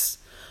nice,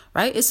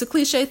 right? It's a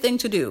cliche thing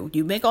to do.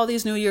 You make all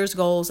these New Year's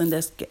goals and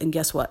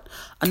guess what?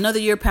 Another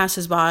year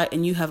passes by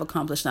and you have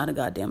accomplished not a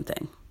goddamn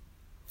thing.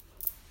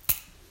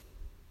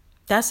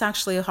 That's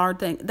actually a hard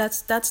thing.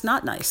 That's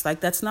not nice. Like,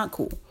 that's not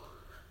cool.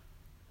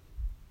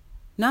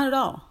 Not at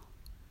all.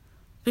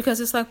 Because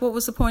it's like, what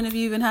was the point of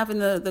you even having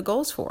the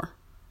goals for,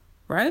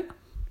 right?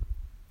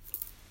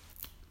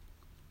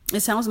 It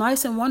sounds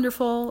nice and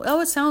wonderful.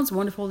 Oh, it sounds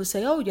wonderful to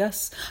say, oh,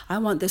 yes, I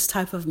want this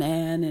type of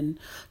man. And,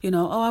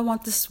 I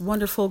want this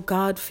wonderful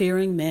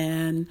God-fearing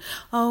man.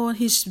 Oh, and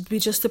he should be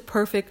just a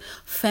perfect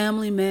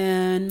family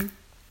man.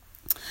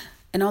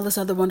 And all this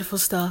other wonderful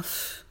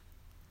stuff.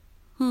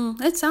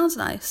 It sounds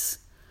nice.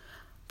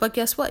 But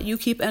guess what? You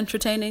keep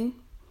entertaining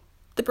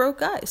the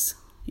broke guys.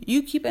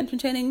 You keep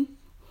entertaining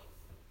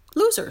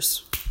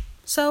losers.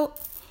 So,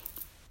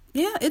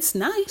 yeah, it's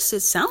nice.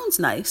 It sounds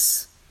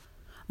nice.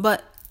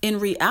 But in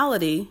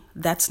reality,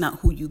 that's not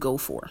who you go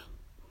for.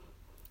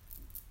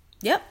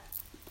 Yep.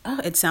 Oh,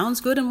 it sounds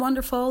good and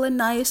wonderful and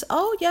nice.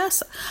 Oh,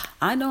 yes,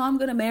 I know I'm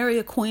going to marry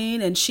a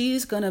queen and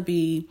she's going to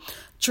be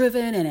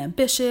driven and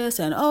ambitious.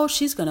 And,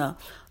 she's going to,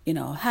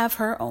 have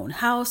her own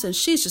house. And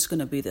she's just going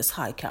to be this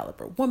high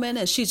caliber woman.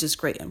 And she's just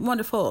great and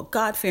wonderful, a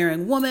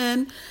God-fearing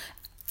woman.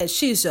 And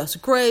she's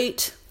just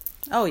great.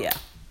 Oh, yeah.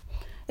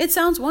 It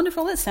sounds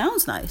wonderful. It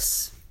sounds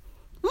nice.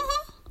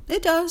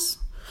 It does.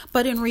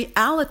 But in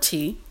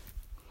reality,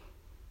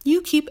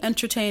 you keep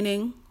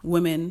entertaining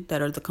women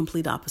that are the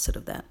complete opposite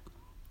of that.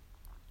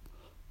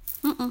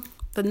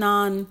 The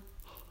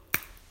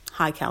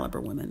non-high caliber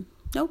women.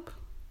 Nope.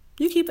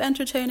 You keep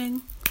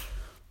entertaining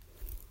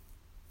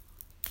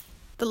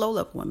the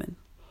low-level women.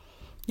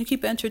 You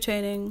keep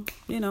entertaining,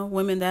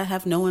 women that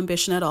have no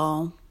ambition at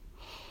all,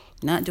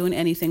 not doing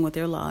anything with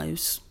their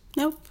lives.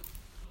 Nope.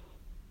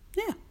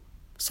 Yeah.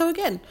 So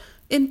again,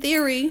 in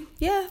theory,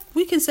 yeah,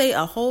 we can say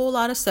a whole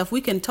lot of stuff. We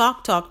can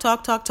talk,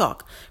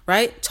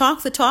 right?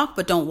 Talk the talk,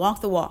 but don't walk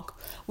the walk.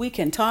 We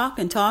can talk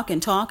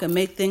and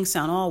make things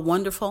sound all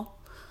wonderful.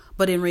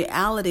 But in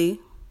reality,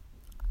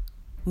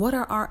 what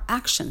are our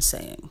actions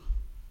saying?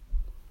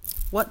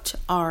 What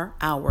are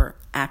our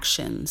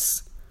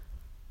actions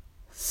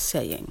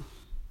saying?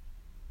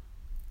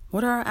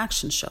 What are our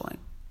actions showing?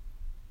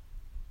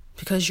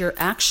 Because your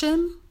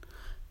action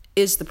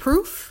is the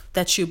proof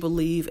that you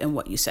believe in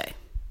what you say.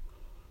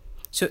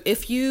 So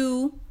if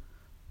you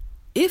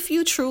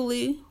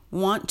truly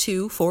want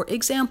to, for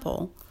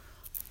example,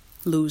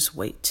 lose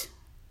weight,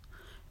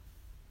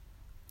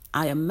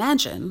 I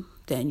imagine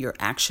then your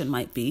action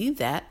might be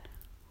that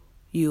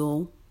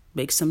you'll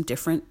make some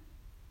different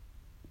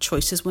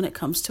choices when it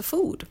comes to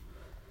food.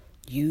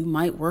 You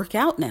might work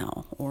out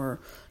now, or,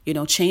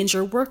 change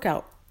your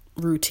workout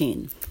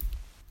routine.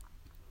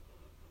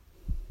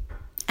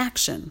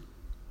 Action.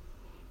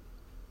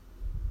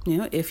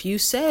 If you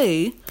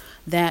say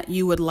that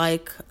you would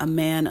like a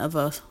man of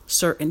a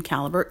certain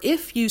caliber,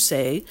 if you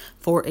say,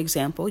 for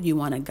example, you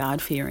want a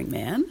God-fearing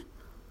man,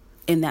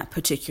 in that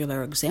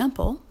particular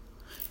example,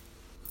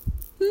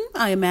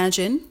 I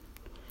imagine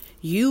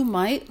you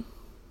might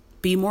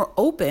be more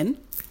open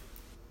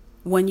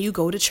when you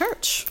go to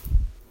church.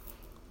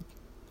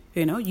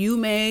 You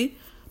may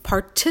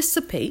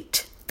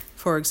participate,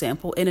 for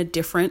example, in a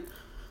different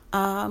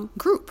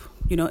group,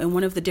 in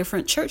one of the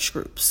different church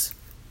groups.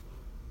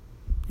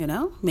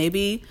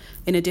 Maybe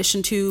in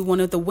addition to one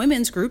of the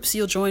women's groups,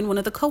 you'll join one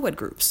of the co-ed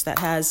groups that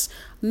has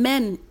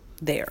men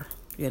there,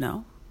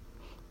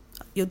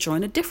 You'll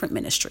join a different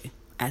ministry,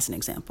 as an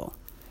example,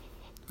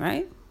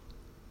 right?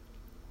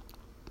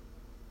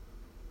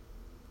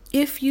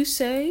 If,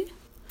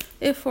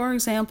 for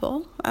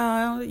example,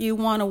 you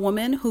want a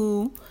woman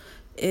who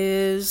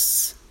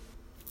is,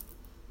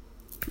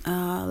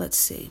 let's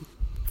see,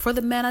 for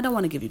the men, I don't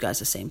want to give you guys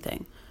the same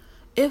thing.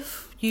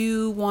 If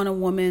you want a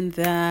woman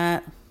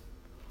that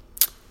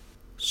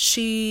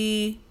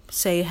she,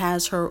 say,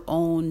 has her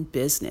own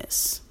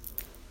business,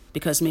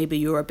 because maybe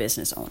you're a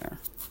business owner,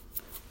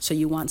 so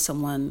you want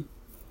someone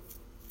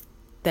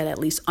that at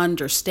least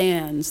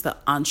understands the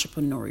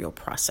entrepreneurial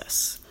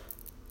process,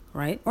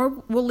 right?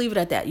 Or we'll leave it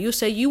at that. You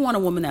say you want a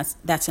woman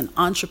that's an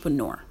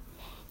entrepreneur.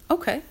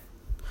 Okay.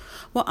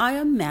 Well, I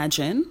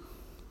imagine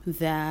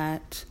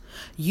that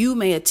you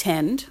may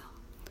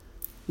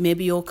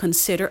maybe you'll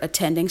consider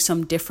attending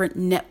some different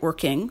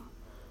networking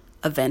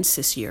events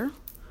this year.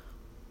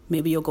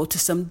 Maybe you'll go to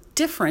some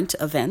different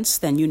events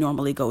than you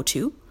normally go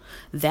to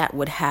that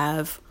would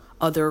have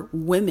other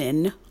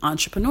women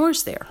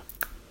entrepreneurs there.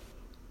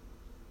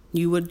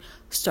 You would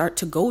start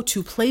to go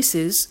to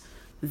places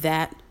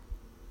that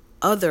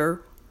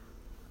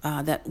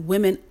that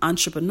women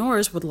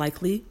entrepreneurs would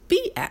likely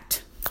be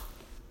at,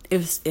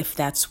 if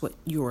that's what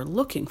you're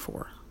looking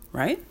for,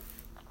 right?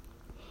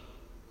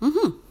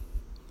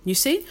 You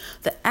see,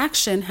 the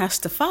action has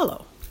to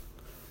follow.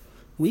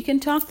 We can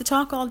talk the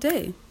talk all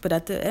day, but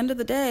at the end of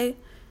the day,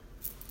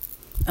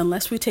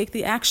 unless we take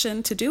the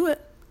action to do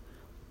it,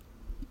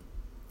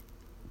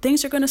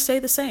 things are going to stay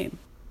the same.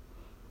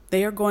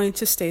 They are going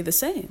to stay the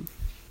same.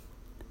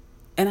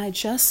 And I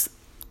just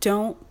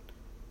don't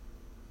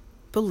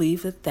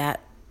believe that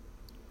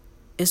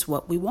is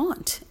what we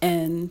want.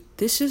 And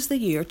this is the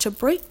year to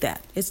break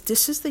that.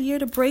 This is the year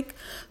to break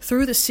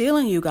through the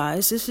ceiling, you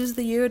guys. This is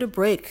the year to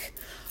break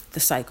the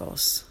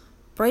cycles.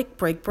 Break,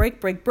 break, break,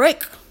 break,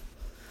 break.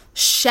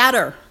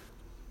 Shatter.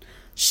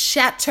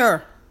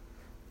 Shatter.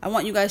 I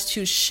want you guys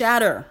to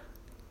shatter.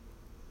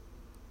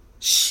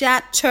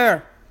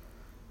 Shatter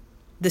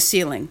the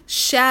ceiling.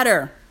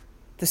 Shatter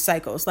the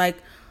cycles. Like,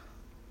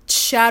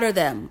 shatter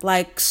them.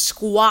 Like,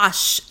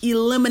 squash,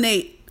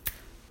 eliminate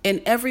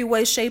in every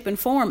way, shape, and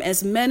form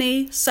as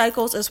many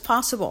cycles as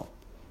possible.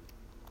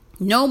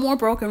 No more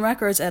broken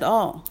records at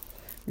all.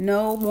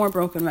 No more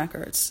broken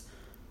records.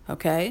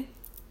 Okay?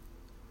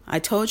 I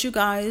told you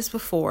guys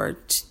before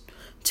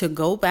to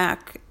go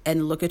back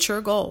and look at your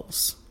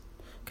goals,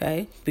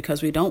 okay?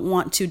 Because we don't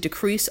want to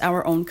decrease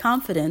our own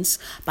confidence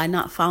by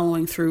not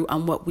following through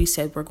on what we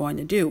said we're going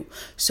to do.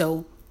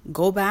 So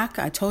go back.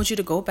 I told you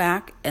to go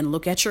back and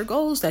look at your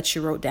goals that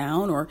you wrote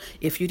down, or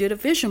if you did a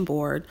vision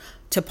board,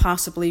 to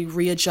possibly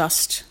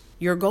readjust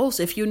your goals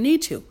if you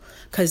need to,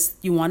 because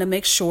you want to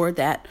make sure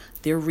that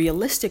they're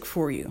realistic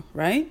for you,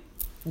 right?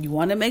 You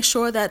want to make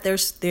sure that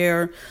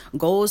they're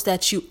goals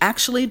that you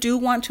actually do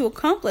want to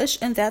accomplish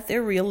and that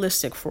they're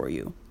realistic for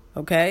you.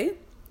 Okay?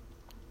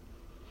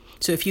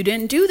 So if you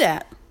didn't do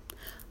that,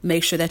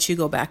 make sure that you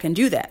go back and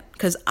do that,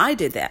 because I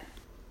did that.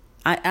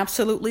 I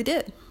absolutely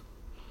did.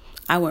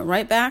 I went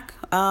right back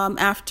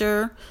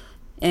after,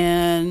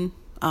 and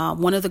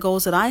one of the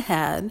goals that I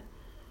had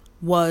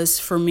was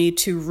for me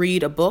to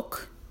read a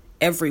book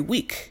every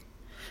week.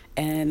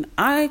 And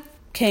I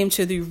came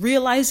to the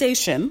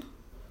realization,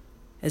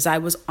 as I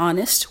was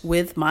honest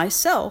with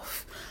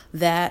myself,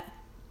 that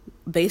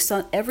based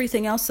on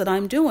everything else that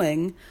I'm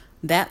doing,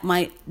 that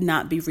might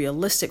not be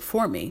realistic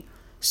for me.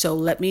 So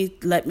let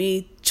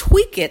me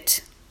tweak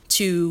it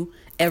to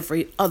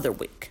every other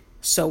week.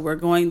 So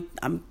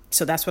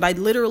so that's what I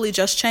literally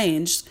just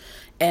changed,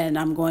 and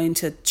I'm going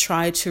to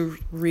try to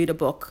read a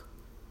book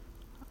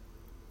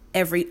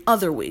every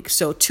other week.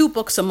 So 2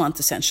 books a month,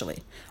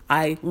 essentially.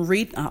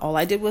 All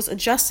I did was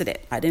adjusted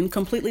it. I didn't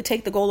completely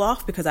take the goal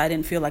off because I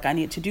didn't feel like I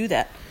needed to do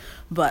that,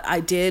 but I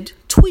did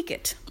tweak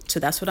it. So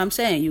that's what I'm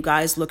saying. You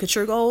guys look at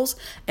your goals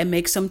and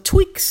make some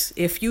tweaks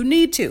if you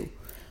need to.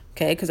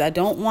 Okay? Because I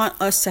don't want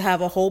us to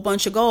have a whole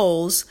bunch of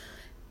goals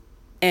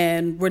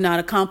and we're not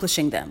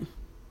accomplishing them.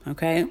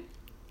 Okay?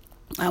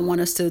 I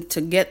want us to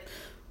get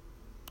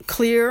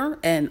clear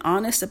and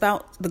honest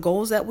about the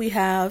goals that we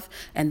have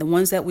and the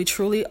ones that we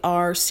truly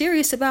are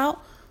serious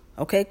about.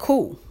 Okay,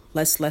 cool.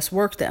 Let's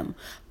work them.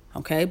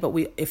 Okay, but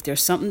if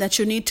there's something that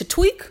you need to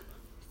tweak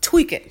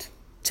it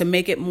to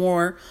make it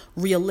more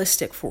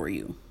realistic for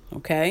you.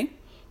 Okay?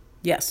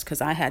 Yes,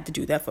 because I had to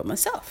do that for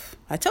myself.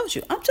 I told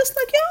you, I'm just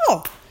like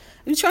y'all.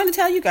 I'm trying to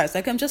tell you guys,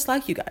 like I'm just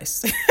like you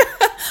guys.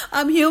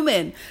 I'm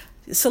human.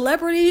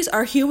 Celebrities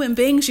are human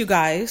beings, you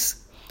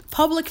guys.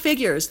 Public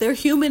figures, they're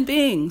human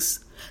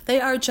beings.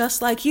 They are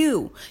just like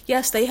you.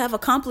 Yes, they have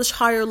accomplished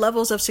higher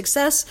levels of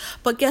success,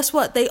 but guess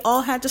what? They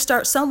all had to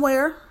start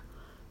somewhere.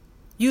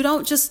 You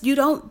don't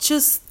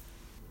just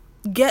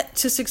get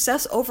to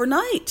success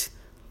overnight.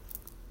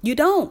 You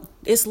don't.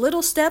 It's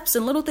little steps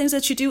and little things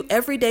that you do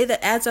every day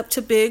that adds up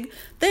to big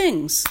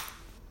things.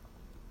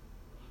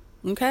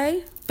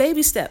 Okay?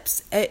 Baby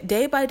steps,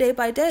 day by day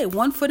by day,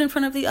 one foot in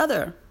front of the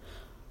other.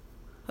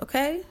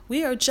 Okay?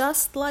 We are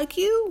just like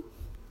you.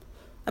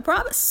 I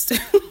promise.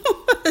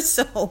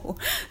 So,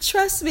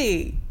 trust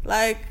me.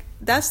 Like,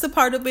 that's the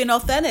part of being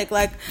authentic.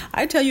 Like,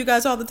 I tell you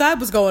guys all the time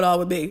what's going on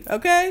with me.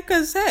 Okay?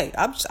 Because, hey,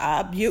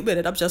 I'm human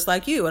and I'm just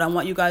like you. And I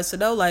want you guys to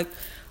know, like,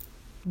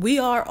 we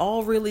are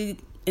all really,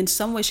 in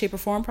some way, shape, or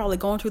form, probably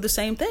going through the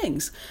same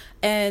things.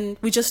 And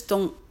we just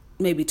don't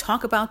maybe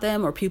talk about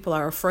them, or people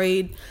are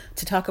afraid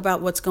to talk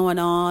about what's going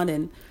on.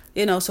 And,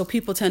 so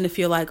people tend to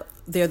feel like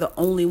they're the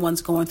only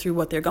ones going through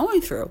what they're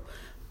going through.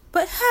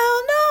 But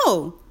hell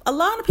no. A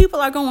lot of people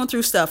are going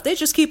through stuff. They're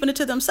just keeping it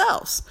to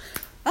themselves.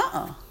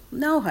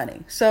 No,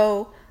 honey.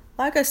 So,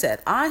 like I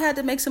said, I had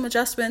to make some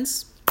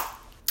adjustments.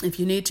 If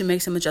you need to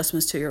make some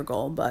adjustments to your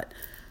goal, but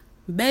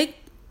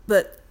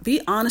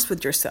be honest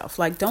with yourself.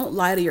 Like, don't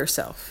lie to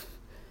yourself.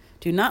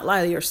 Do not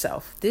lie to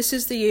yourself. This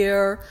is the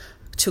year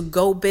to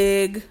go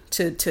big,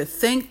 to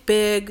think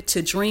big,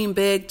 to dream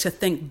big, to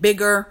think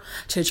bigger,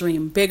 to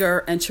dream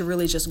bigger, and to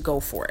really just go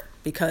for it.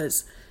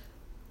 Because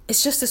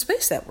it's just the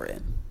space that we're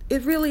in.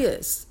 It really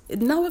is.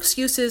 No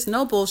excuses,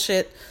 no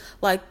bullshit.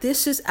 Like,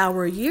 this is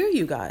our year,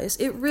 you guys.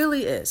 It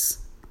really is.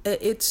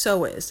 It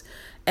so is.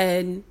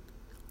 And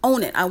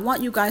own it. I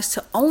want you guys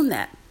to own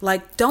that.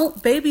 Like,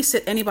 don't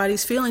babysit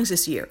anybody's feelings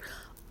this year.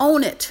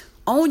 Own it.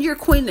 Own your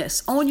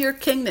queenness. Own your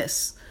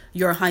kingness.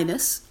 Your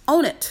highness.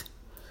 Own it.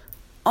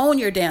 Own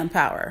your damn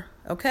power.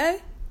 Okay?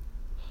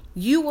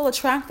 You will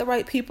attract the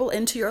right people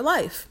into your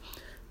life.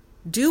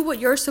 Do what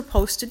you're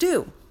supposed to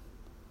do.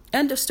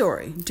 End of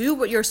story. Do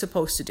what you're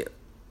supposed to do.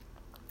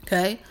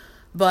 Okay?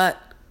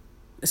 But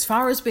as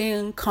far as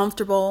being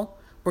comfortable,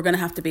 we're going to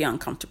have to be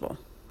uncomfortable.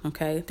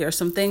 Okay? There are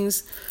some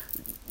things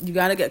you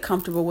got to get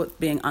comfortable with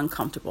being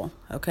uncomfortable.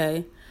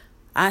 Okay?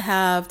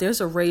 There's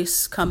a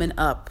race coming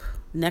up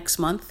next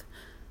month,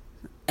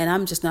 and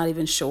I'm just not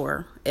even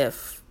sure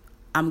if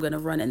I'm going to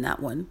run in that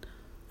one.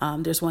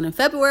 There's one in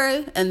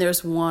February and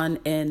there's one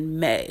in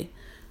May.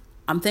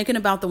 I'm thinking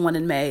about the one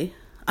in May.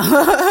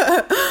 Oh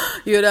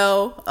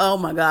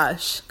my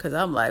gosh, because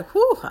I'm like,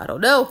 I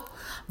don't know,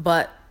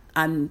 but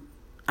I'm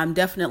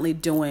definitely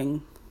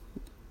doing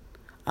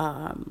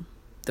the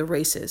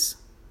races.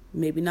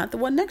 Maybe not the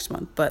one next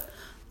month, but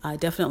I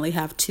definitely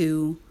have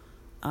two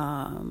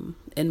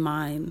in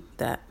mind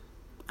that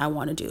I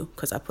want to do,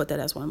 because I put that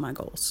as one of my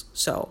goals.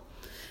 So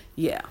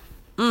yeah.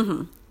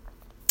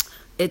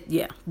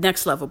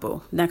 Next level,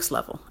 boo. Next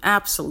level.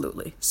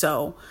 Absolutely.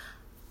 So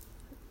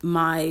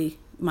my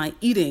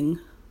eating,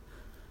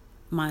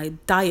 my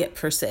diet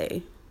per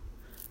se,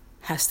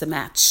 has to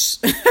match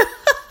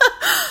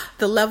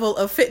the level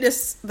of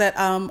fitness that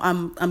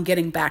I'm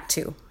getting back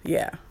to.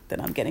 Yeah,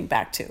 that I'm getting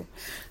back to.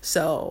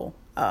 So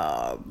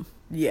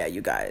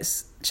you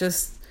guys,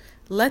 just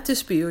let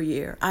this be your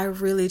year. I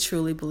really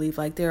truly believe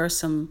like there are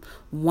some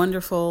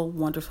wonderful,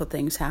 wonderful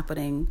things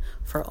happening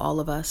for all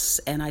of us.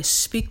 And I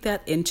speak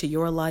that into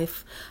your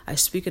life. I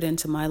speak it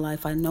into my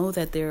life. I know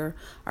that there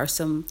are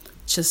some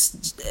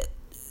just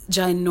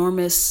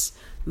ginormous,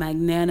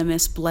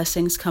 magnanimous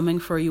blessings coming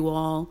for you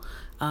all.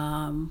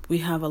 We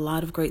have a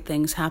lot of great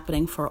things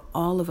happening for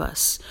all of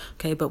us.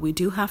 Okay, but we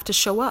do have to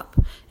show up,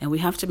 and we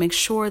have to make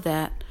sure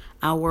that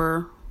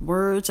our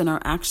words and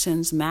our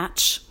actions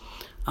match.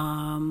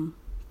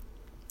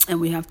 And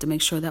we have to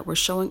make sure that we're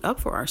showing up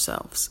for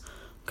ourselves.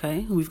 Okay.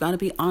 And we've got to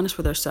be honest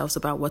with ourselves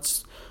about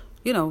what's,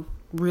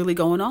 really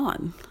going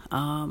on.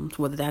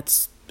 Whether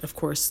that's, of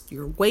course,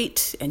 your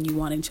weight and you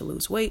wanting to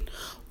lose weight,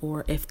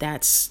 or if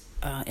that's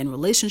in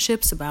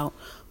relationships about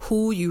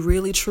who you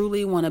really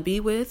truly want to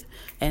be with,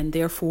 and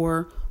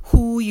therefore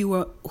who you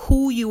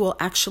will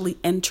actually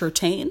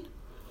entertain.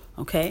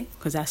 Okay.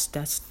 Because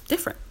that's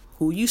different.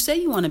 Who you say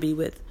you want to be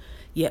with,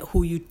 yet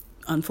who you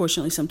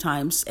unfortunately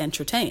sometimes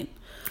entertain.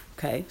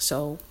 Okay,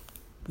 so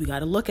we got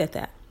to look at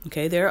that.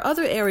 Okay, there are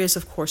other areas,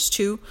 of course,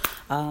 too,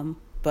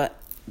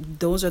 but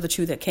those are the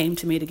two that came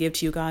to me to give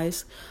to you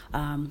guys,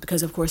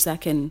 because, of course,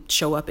 that can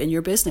show up in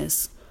your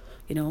business,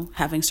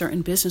 having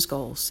certain business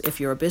goals.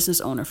 If you're a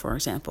business owner, for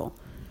example,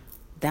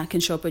 that can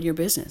show up in your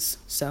business.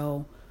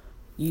 So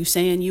you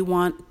saying you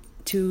want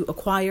to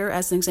acquire,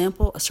 as an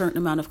example, a certain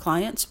amount of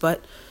clients,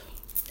 but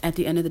at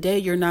the end of the day,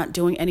 you're not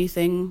doing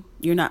anything,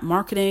 you're not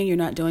marketing, you're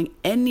not doing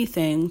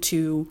anything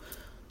to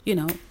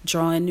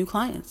draw in new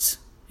clients,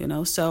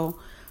 so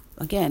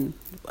again,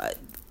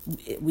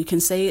 we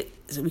can say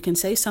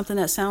something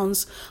that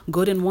sounds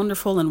good and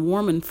wonderful and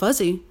warm and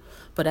fuzzy,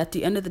 but at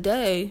the end of the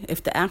day,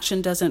 if the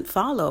action doesn't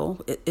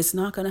follow, it's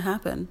not going to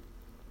happen.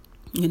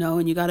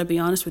 And you got to be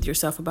honest with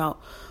yourself about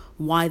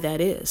why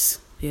that is,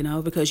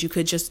 because you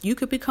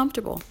could be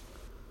comfortable.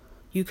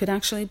 You could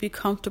actually be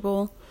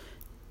comfortable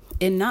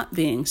in not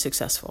being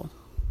successful.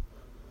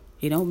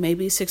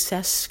 Maybe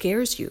success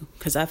scares you,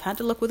 because I've had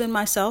to look within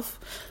myself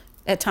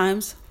at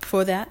times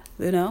for that,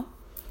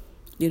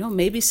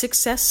 maybe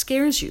success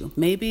scares you.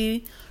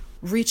 Maybe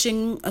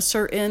reaching a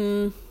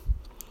certain,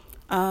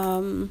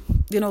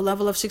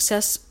 level of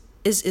success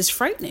is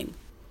frightening.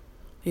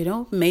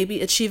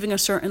 Maybe achieving a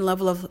certain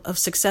level of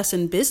success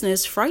in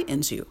business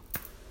frightens you.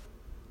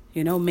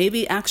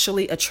 Maybe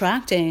actually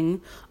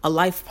attracting a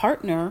life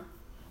partner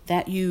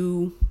that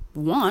you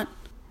want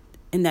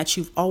and that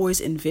you've always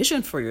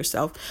envisioned for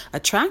yourself,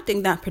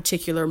 attracting that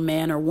particular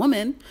man or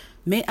woman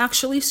may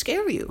actually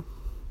scare you.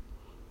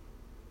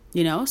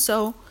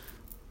 So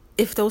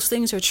if those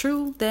things are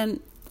true, then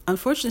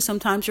unfortunately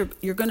sometimes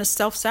you're going to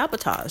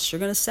self-sabotage. You're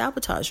going to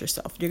sabotage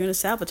yourself. You're going to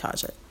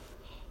sabotage it,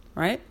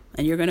 right?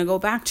 And you're going to go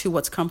back to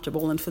what's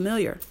comfortable and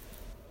familiar.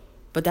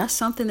 But that's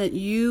something that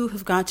you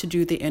have got to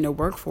do the inner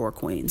work for,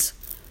 queens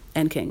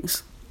and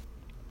kings.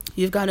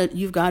 You've got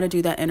to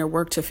do that inner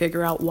work to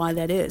figure out why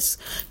that is.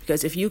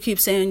 Because if you keep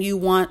saying you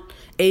want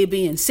A,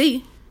 B, and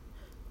C,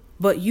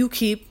 but you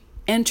keep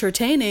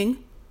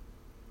entertaining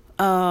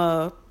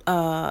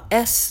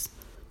S,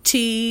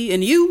 T,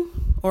 and U,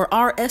 or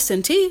R, S,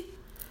 and T,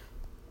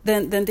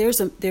 then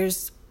there's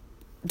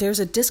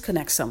a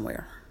disconnect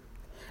somewhere.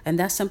 And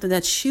that's something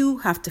that you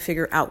have to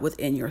figure out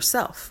within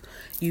yourself.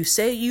 You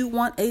say you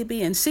want A,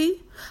 B, and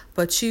C,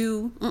 but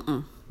you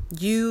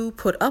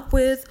put up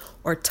with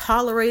or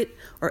tolerate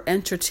or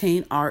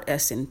entertain R,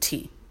 S, and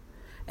T.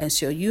 And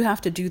so you have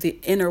to do the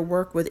inner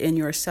work within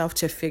yourself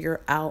to figure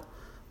out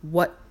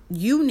what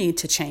you need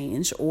to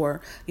change,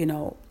 or,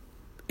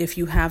 if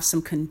you have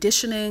some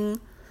conditioning,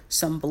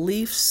 some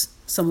beliefs,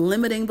 some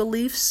limiting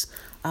beliefs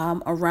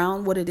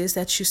around what it is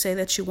that you say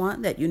that you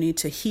want, that you need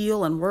to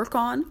heal and work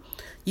on.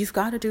 You've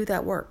got to do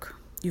that work.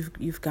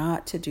 You've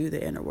got to do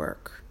the inner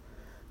work,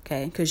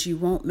 okay? Because you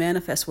won't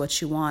manifest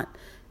what you want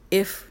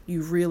if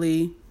you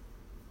really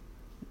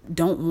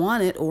don't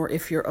want it, or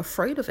if you're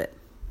afraid of it.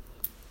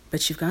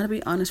 But you've got to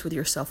be honest with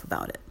yourself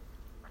about it.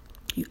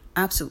 You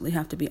absolutely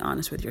have to be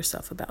honest with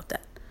yourself about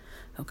that,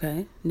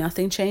 okay?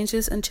 Nothing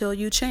changes until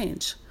you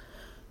change.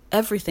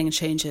 Everything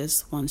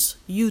changes once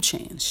you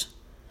change,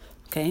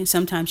 okay?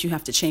 Sometimes you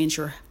have to change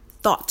your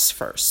thoughts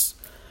first.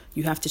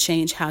 You have to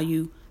change how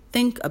you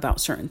think about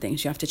certain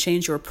things. You have to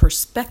change your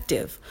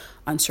perspective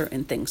on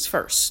certain things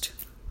first.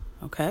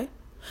 Okay?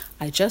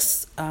 I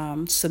just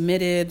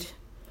submitted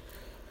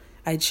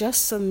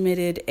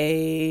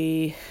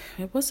it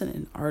wasn't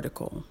an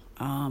article,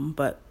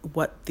 but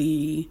what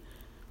the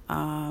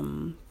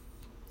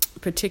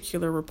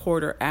particular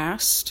reporter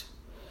asked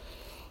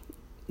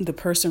the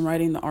person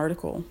writing the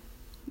article,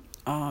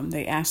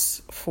 they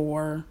asked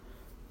for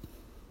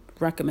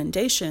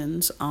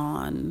recommendations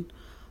on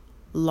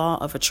law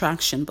of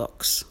attraction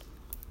books.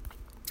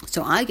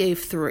 So I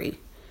gave 3.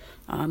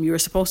 You were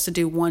supposed to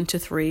do 1 to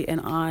 3,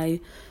 and I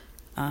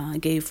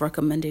gave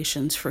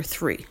recommendations for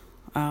 3.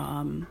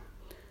 The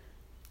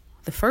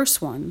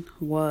first one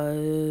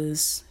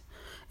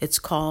it's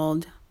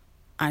called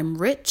I'm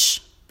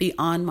Rich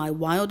Beyond My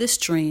Wildest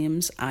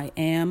Dreams. I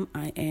Am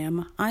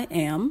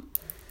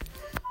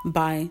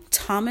by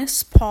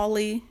Thomas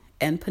Pauley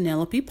and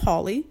Penelope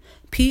Pauley.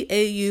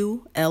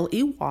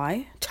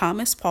 Pauley,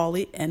 Thomas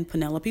Pauley and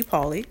Penelope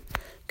Pauley.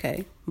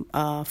 Okay,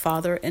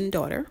 father and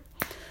daughter.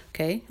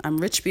 Okay, I'm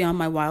rich beyond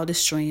my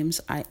wildest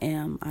dreams. I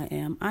am.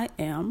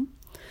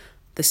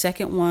 The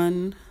second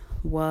one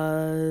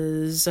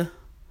was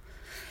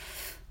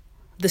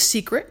The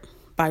Secret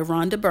by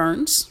Rhonda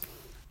Burns.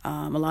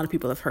 A lot of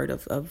people have heard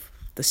of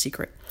The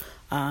Secret.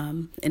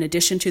 In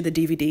addition to the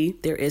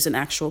DVD, there is an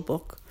actual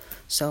book.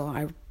 So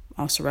I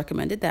also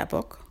recommended that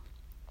book.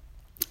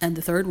 And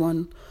the third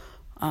one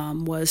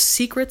was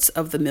Secrets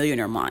of the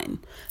Millionaire Mind.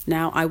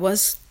 Now, I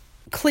was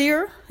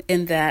clear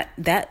in that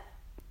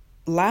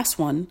last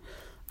one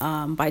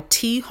by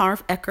T.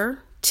 Harv Eker,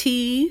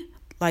 T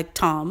like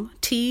Tom,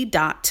 T.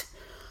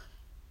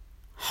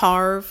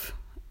 Harv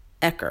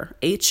Eker,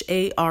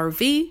 Harv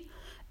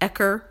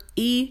Eker,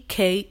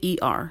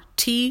 Eker,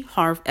 T.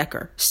 Harv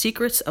Eker,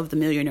 Secrets of the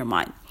Millionaire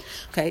Mind.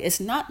 Okay, it's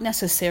not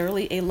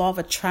necessarily a law of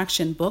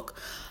attraction book,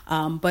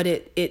 but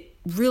it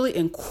really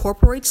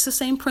incorporates the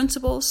same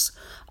principles.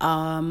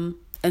 And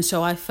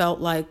so I felt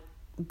like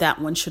that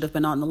one should have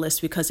been on the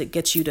list because it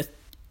gets you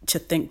to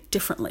think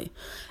differently.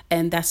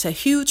 And that's a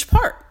huge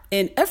part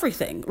in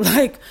everything.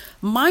 Like,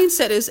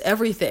 mindset is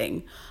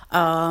everything.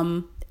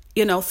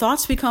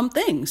 Thoughts become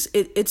things.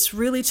 It's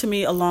really, to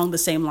me, along the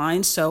same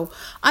lines. So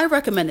I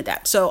recommended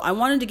that. So I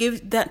wanted to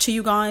give that to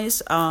you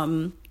guys. It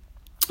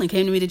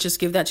came to me to just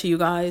give that to you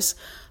guys.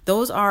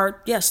 Those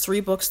are, yes,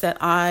 3 books that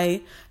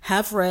I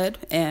have read,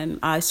 and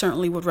I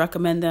certainly would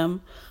recommend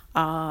them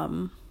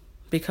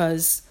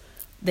because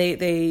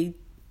They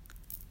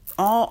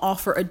all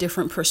offer a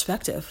different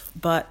perspective,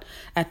 but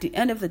at the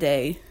end of the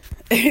day,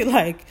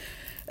 like,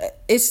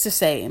 it's the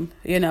same.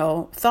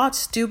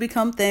 Thoughts do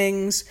become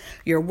things.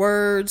 Your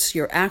words,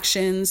 your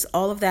actions,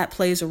 all of that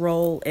plays a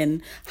role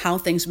in how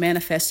things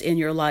manifest in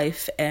your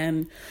life.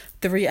 And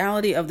the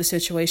reality of the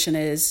situation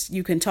is,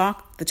 you can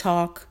talk the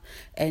talk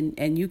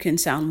and you can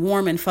sound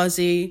warm and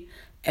fuzzy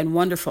and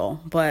wonderful,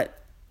 but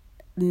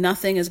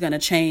nothing is going to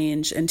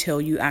change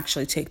until you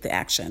actually take the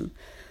action.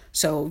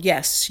 So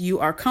yes, you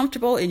are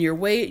comfortable in your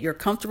weight. You're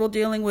comfortable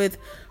dealing with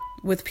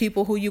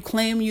people who you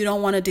claim you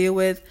don't want to deal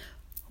with.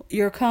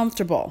 You're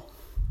comfortable.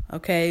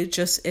 Okay,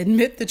 just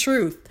admit the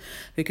truth,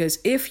 because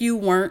if you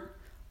weren't,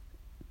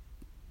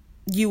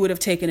 you would have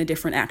taken a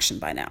different action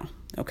by now.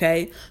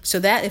 Okay, so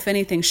that, if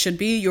anything, should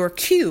be your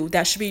cue.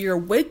 That should be your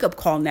wake up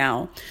call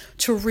now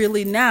to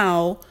really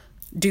now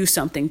do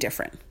something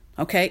different.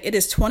 Okay, it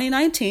is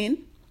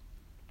 2019.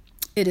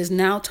 It is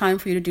now time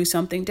for you to do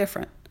something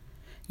different.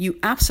 You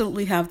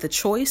absolutely have the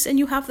choice and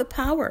you have the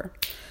power.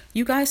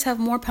 You guys have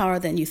more power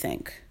than you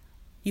think.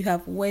 You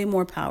have way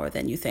more power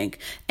than you think.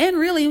 And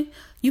really,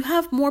 you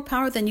have more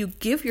power than you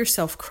give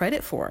yourself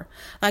credit for.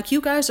 Like,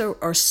 you guys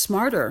are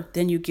smarter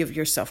than you give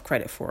yourself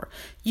credit for.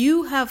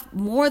 You have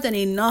more than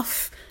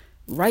enough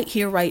right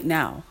here, right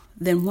now,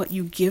 than what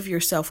you give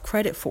yourself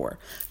credit for.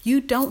 You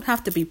don't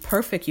have to be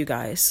perfect, you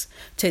guys,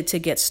 to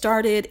get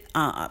started,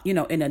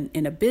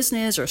 in a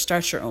business, or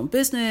start your own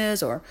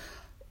business, or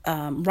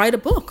write a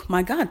book.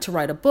 My God, to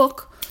write a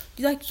book,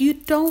 like, you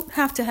don't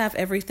have to have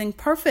everything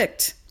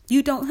perfect.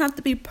 You don't have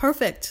to be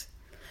perfect.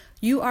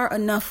 You are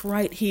enough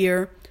right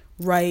here,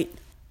 right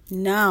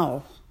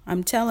now.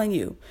 I'm telling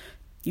you,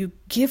 you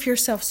give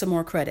yourself some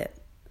more credit.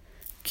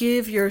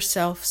 Give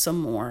yourself some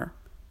more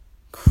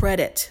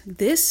credit.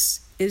 This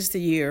is the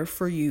year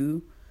for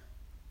you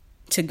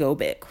to go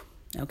big.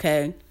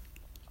 Okay?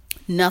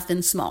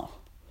 Nothing small.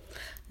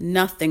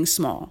 Nothing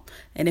small.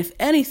 And if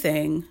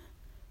anything,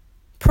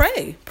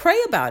 pray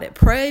about it.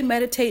 Pray,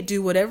 meditate,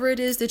 do whatever it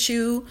is that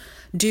you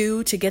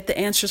do to get the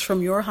answers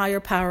from your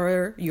higher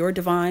power, your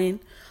divine,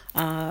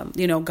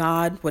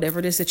 God, whatever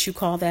it is that you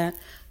call that.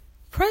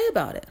 Pray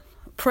about it.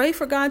 Pray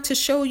for God to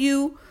show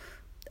you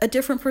a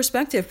different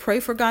perspective. Pray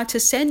for God to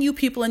send you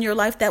people in your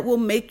life that will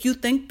make you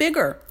think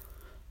bigger,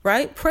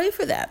 right? Pray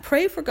for that.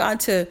 Pray for God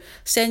to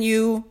send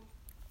you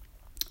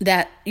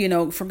that,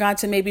 for God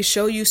to maybe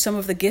show you some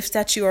of the gifts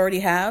that you already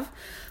have.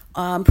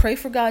 Pray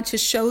for God to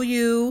show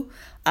you,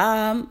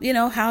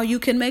 how you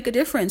can make a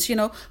difference.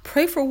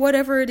 Pray for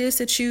whatever it is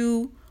that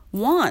you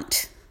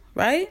want,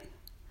 right?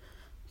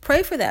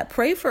 Pray for that.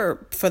 Pray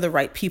for the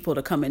right people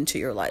to come into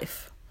your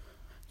life.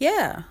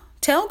 Yeah.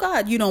 Tell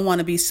God you don't want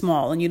to be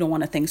small and you don't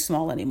want to think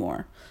small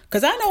anymore.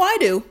 Because I know I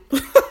do.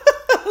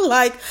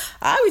 Like,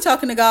 I be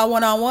talking to God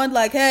one-on-one,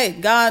 like, hey,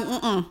 God,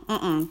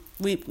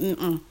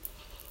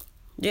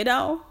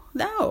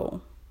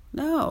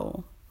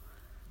 no.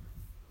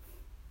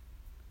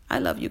 I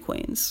love you,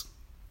 queens.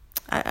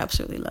 I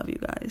absolutely love you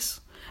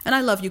guys. And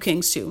I love you,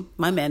 kings, too.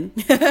 My men.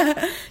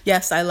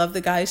 Yes, I love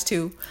the guys,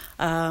 too.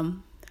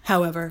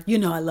 However,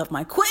 I love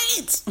my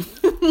queens.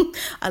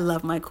 I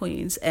love my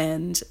queens.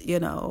 And,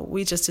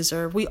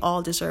 we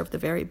all deserve the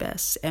very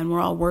best. And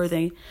we're all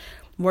worthy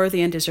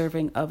and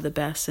deserving of the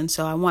best. And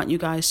so I want you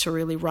guys to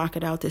really rock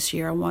it out this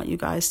year. I want you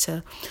guys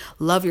to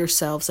love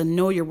yourselves and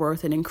know your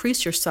worth and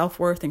increase your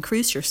self-worth,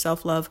 increase your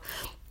self-love.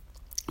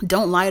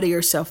 Don't lie to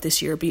yourself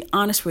this year. Be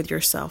honest with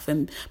yourself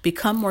and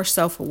become more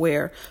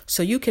self-aware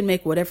so you can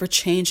make whatever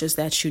changes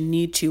that you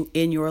need to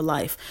in your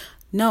life.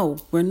 No,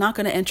 we're not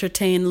going to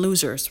entertain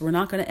losers. We're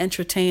not going to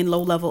entertain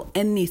low-level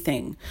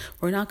anything.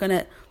 We're not going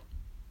to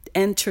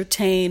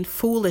entertain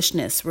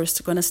foolishness. We're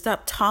going to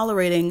stop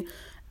tolerating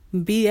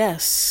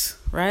BS,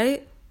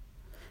 right?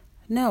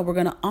 No, we're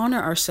going to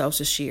honor ourselves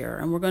this year,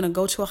 and we're going to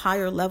go to a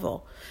higher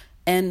level.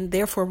 And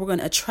therefore, we're going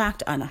to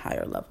attract on a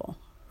higher level,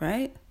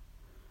 right?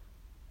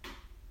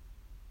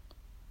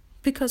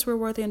 Because we're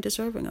worthy and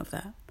deserving of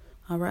that.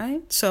 All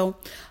right. So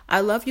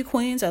I love you,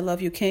 queens. I love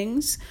you,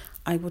 kings.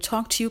 I will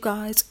talk to you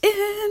guys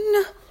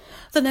in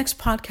the next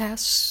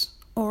podcast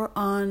or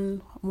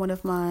on one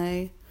of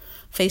my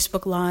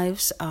Facebook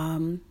lives.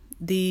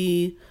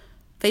 The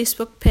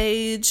Facebook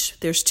page,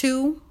 there's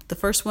two. The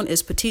first one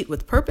is Petite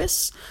with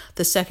Purpose.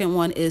 The second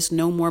one is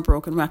No More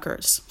Broken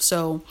Records.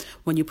 So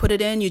when you put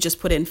it in, you just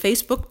put in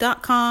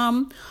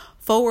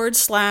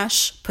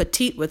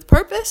facebook.com/Petite with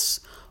Purpose.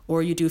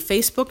 Or you do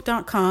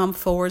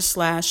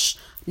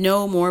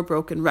facebook.com/No More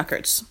Broken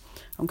Records.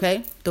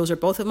 Okay, those are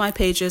both of my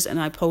pages, and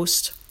I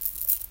post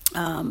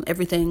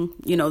everything,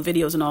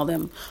 videos and all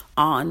them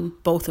on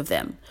both of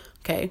them.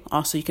 Okay,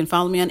 also you can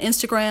follow me on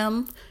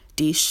Instagram,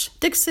 Deesh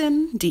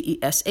Dixon,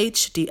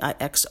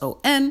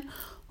 DESHDIXON,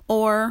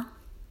 or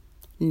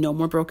No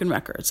More Broken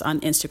Records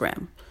on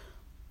Instagram,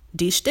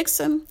 Deesh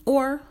Dixon,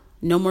 or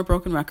No More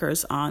Broken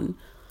Records on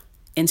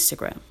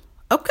Instagram.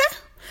 Okay.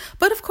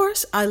 But of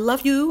course, I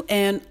love you.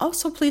 And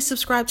also please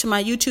subscribe to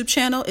my YouTube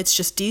channel. It's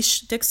just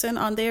Deesh Dixon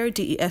on there,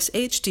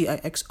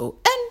 DESHDIXON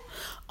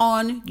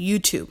on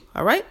YouTube.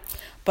 All right.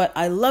 But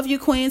I love you,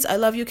 queens. I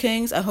love you,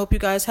 kings. I hope you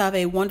guys have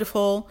a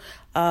wonderful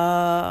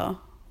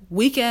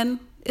weekend.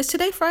 Is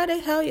today Friday?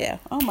 Hell yeah.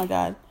 Oh my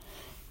God.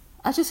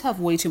 I just have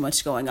way too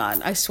much going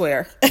on. I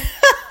swear.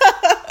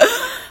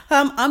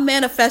 I'm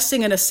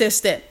manifesting an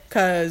assistant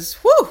because,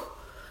 whew,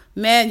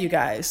 man, you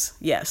guys.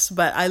 Yes.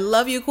 But I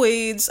love you,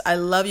 queens. I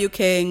love you,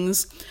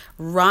 kings.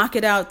 Rock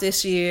it out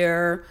this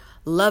year.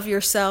 Love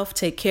yourself.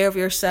 Take care of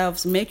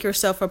yourselves. Make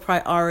yourself a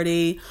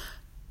priority.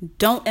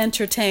 Don't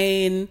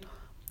entertain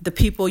the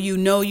people you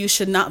know you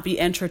should not be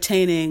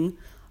entertaining,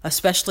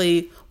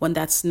 especially when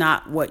that's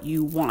not what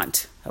you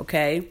want,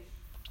 okay?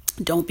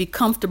 Don't be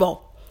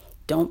comfortable.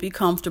 Don't be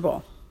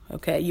comfortable,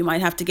 okay? You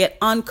might have to get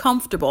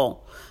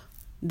uncomfortable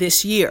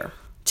this year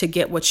to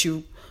get what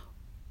you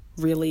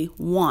really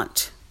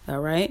want, all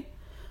right?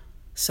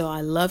 So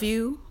I love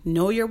you.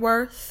 Know your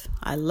worth.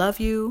 I love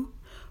you.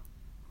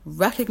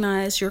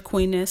 Recognize your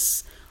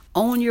queenness.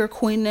 Own your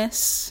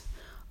queenness.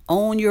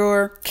 Own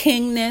your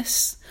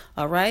kingness,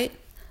 all right?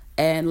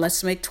 And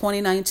let's make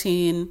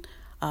 2019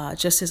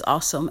 just as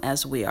awesome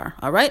as we are,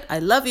 all right? I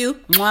love you.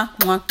 Mwah,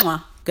 mwah,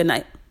 mwah. Good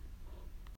night.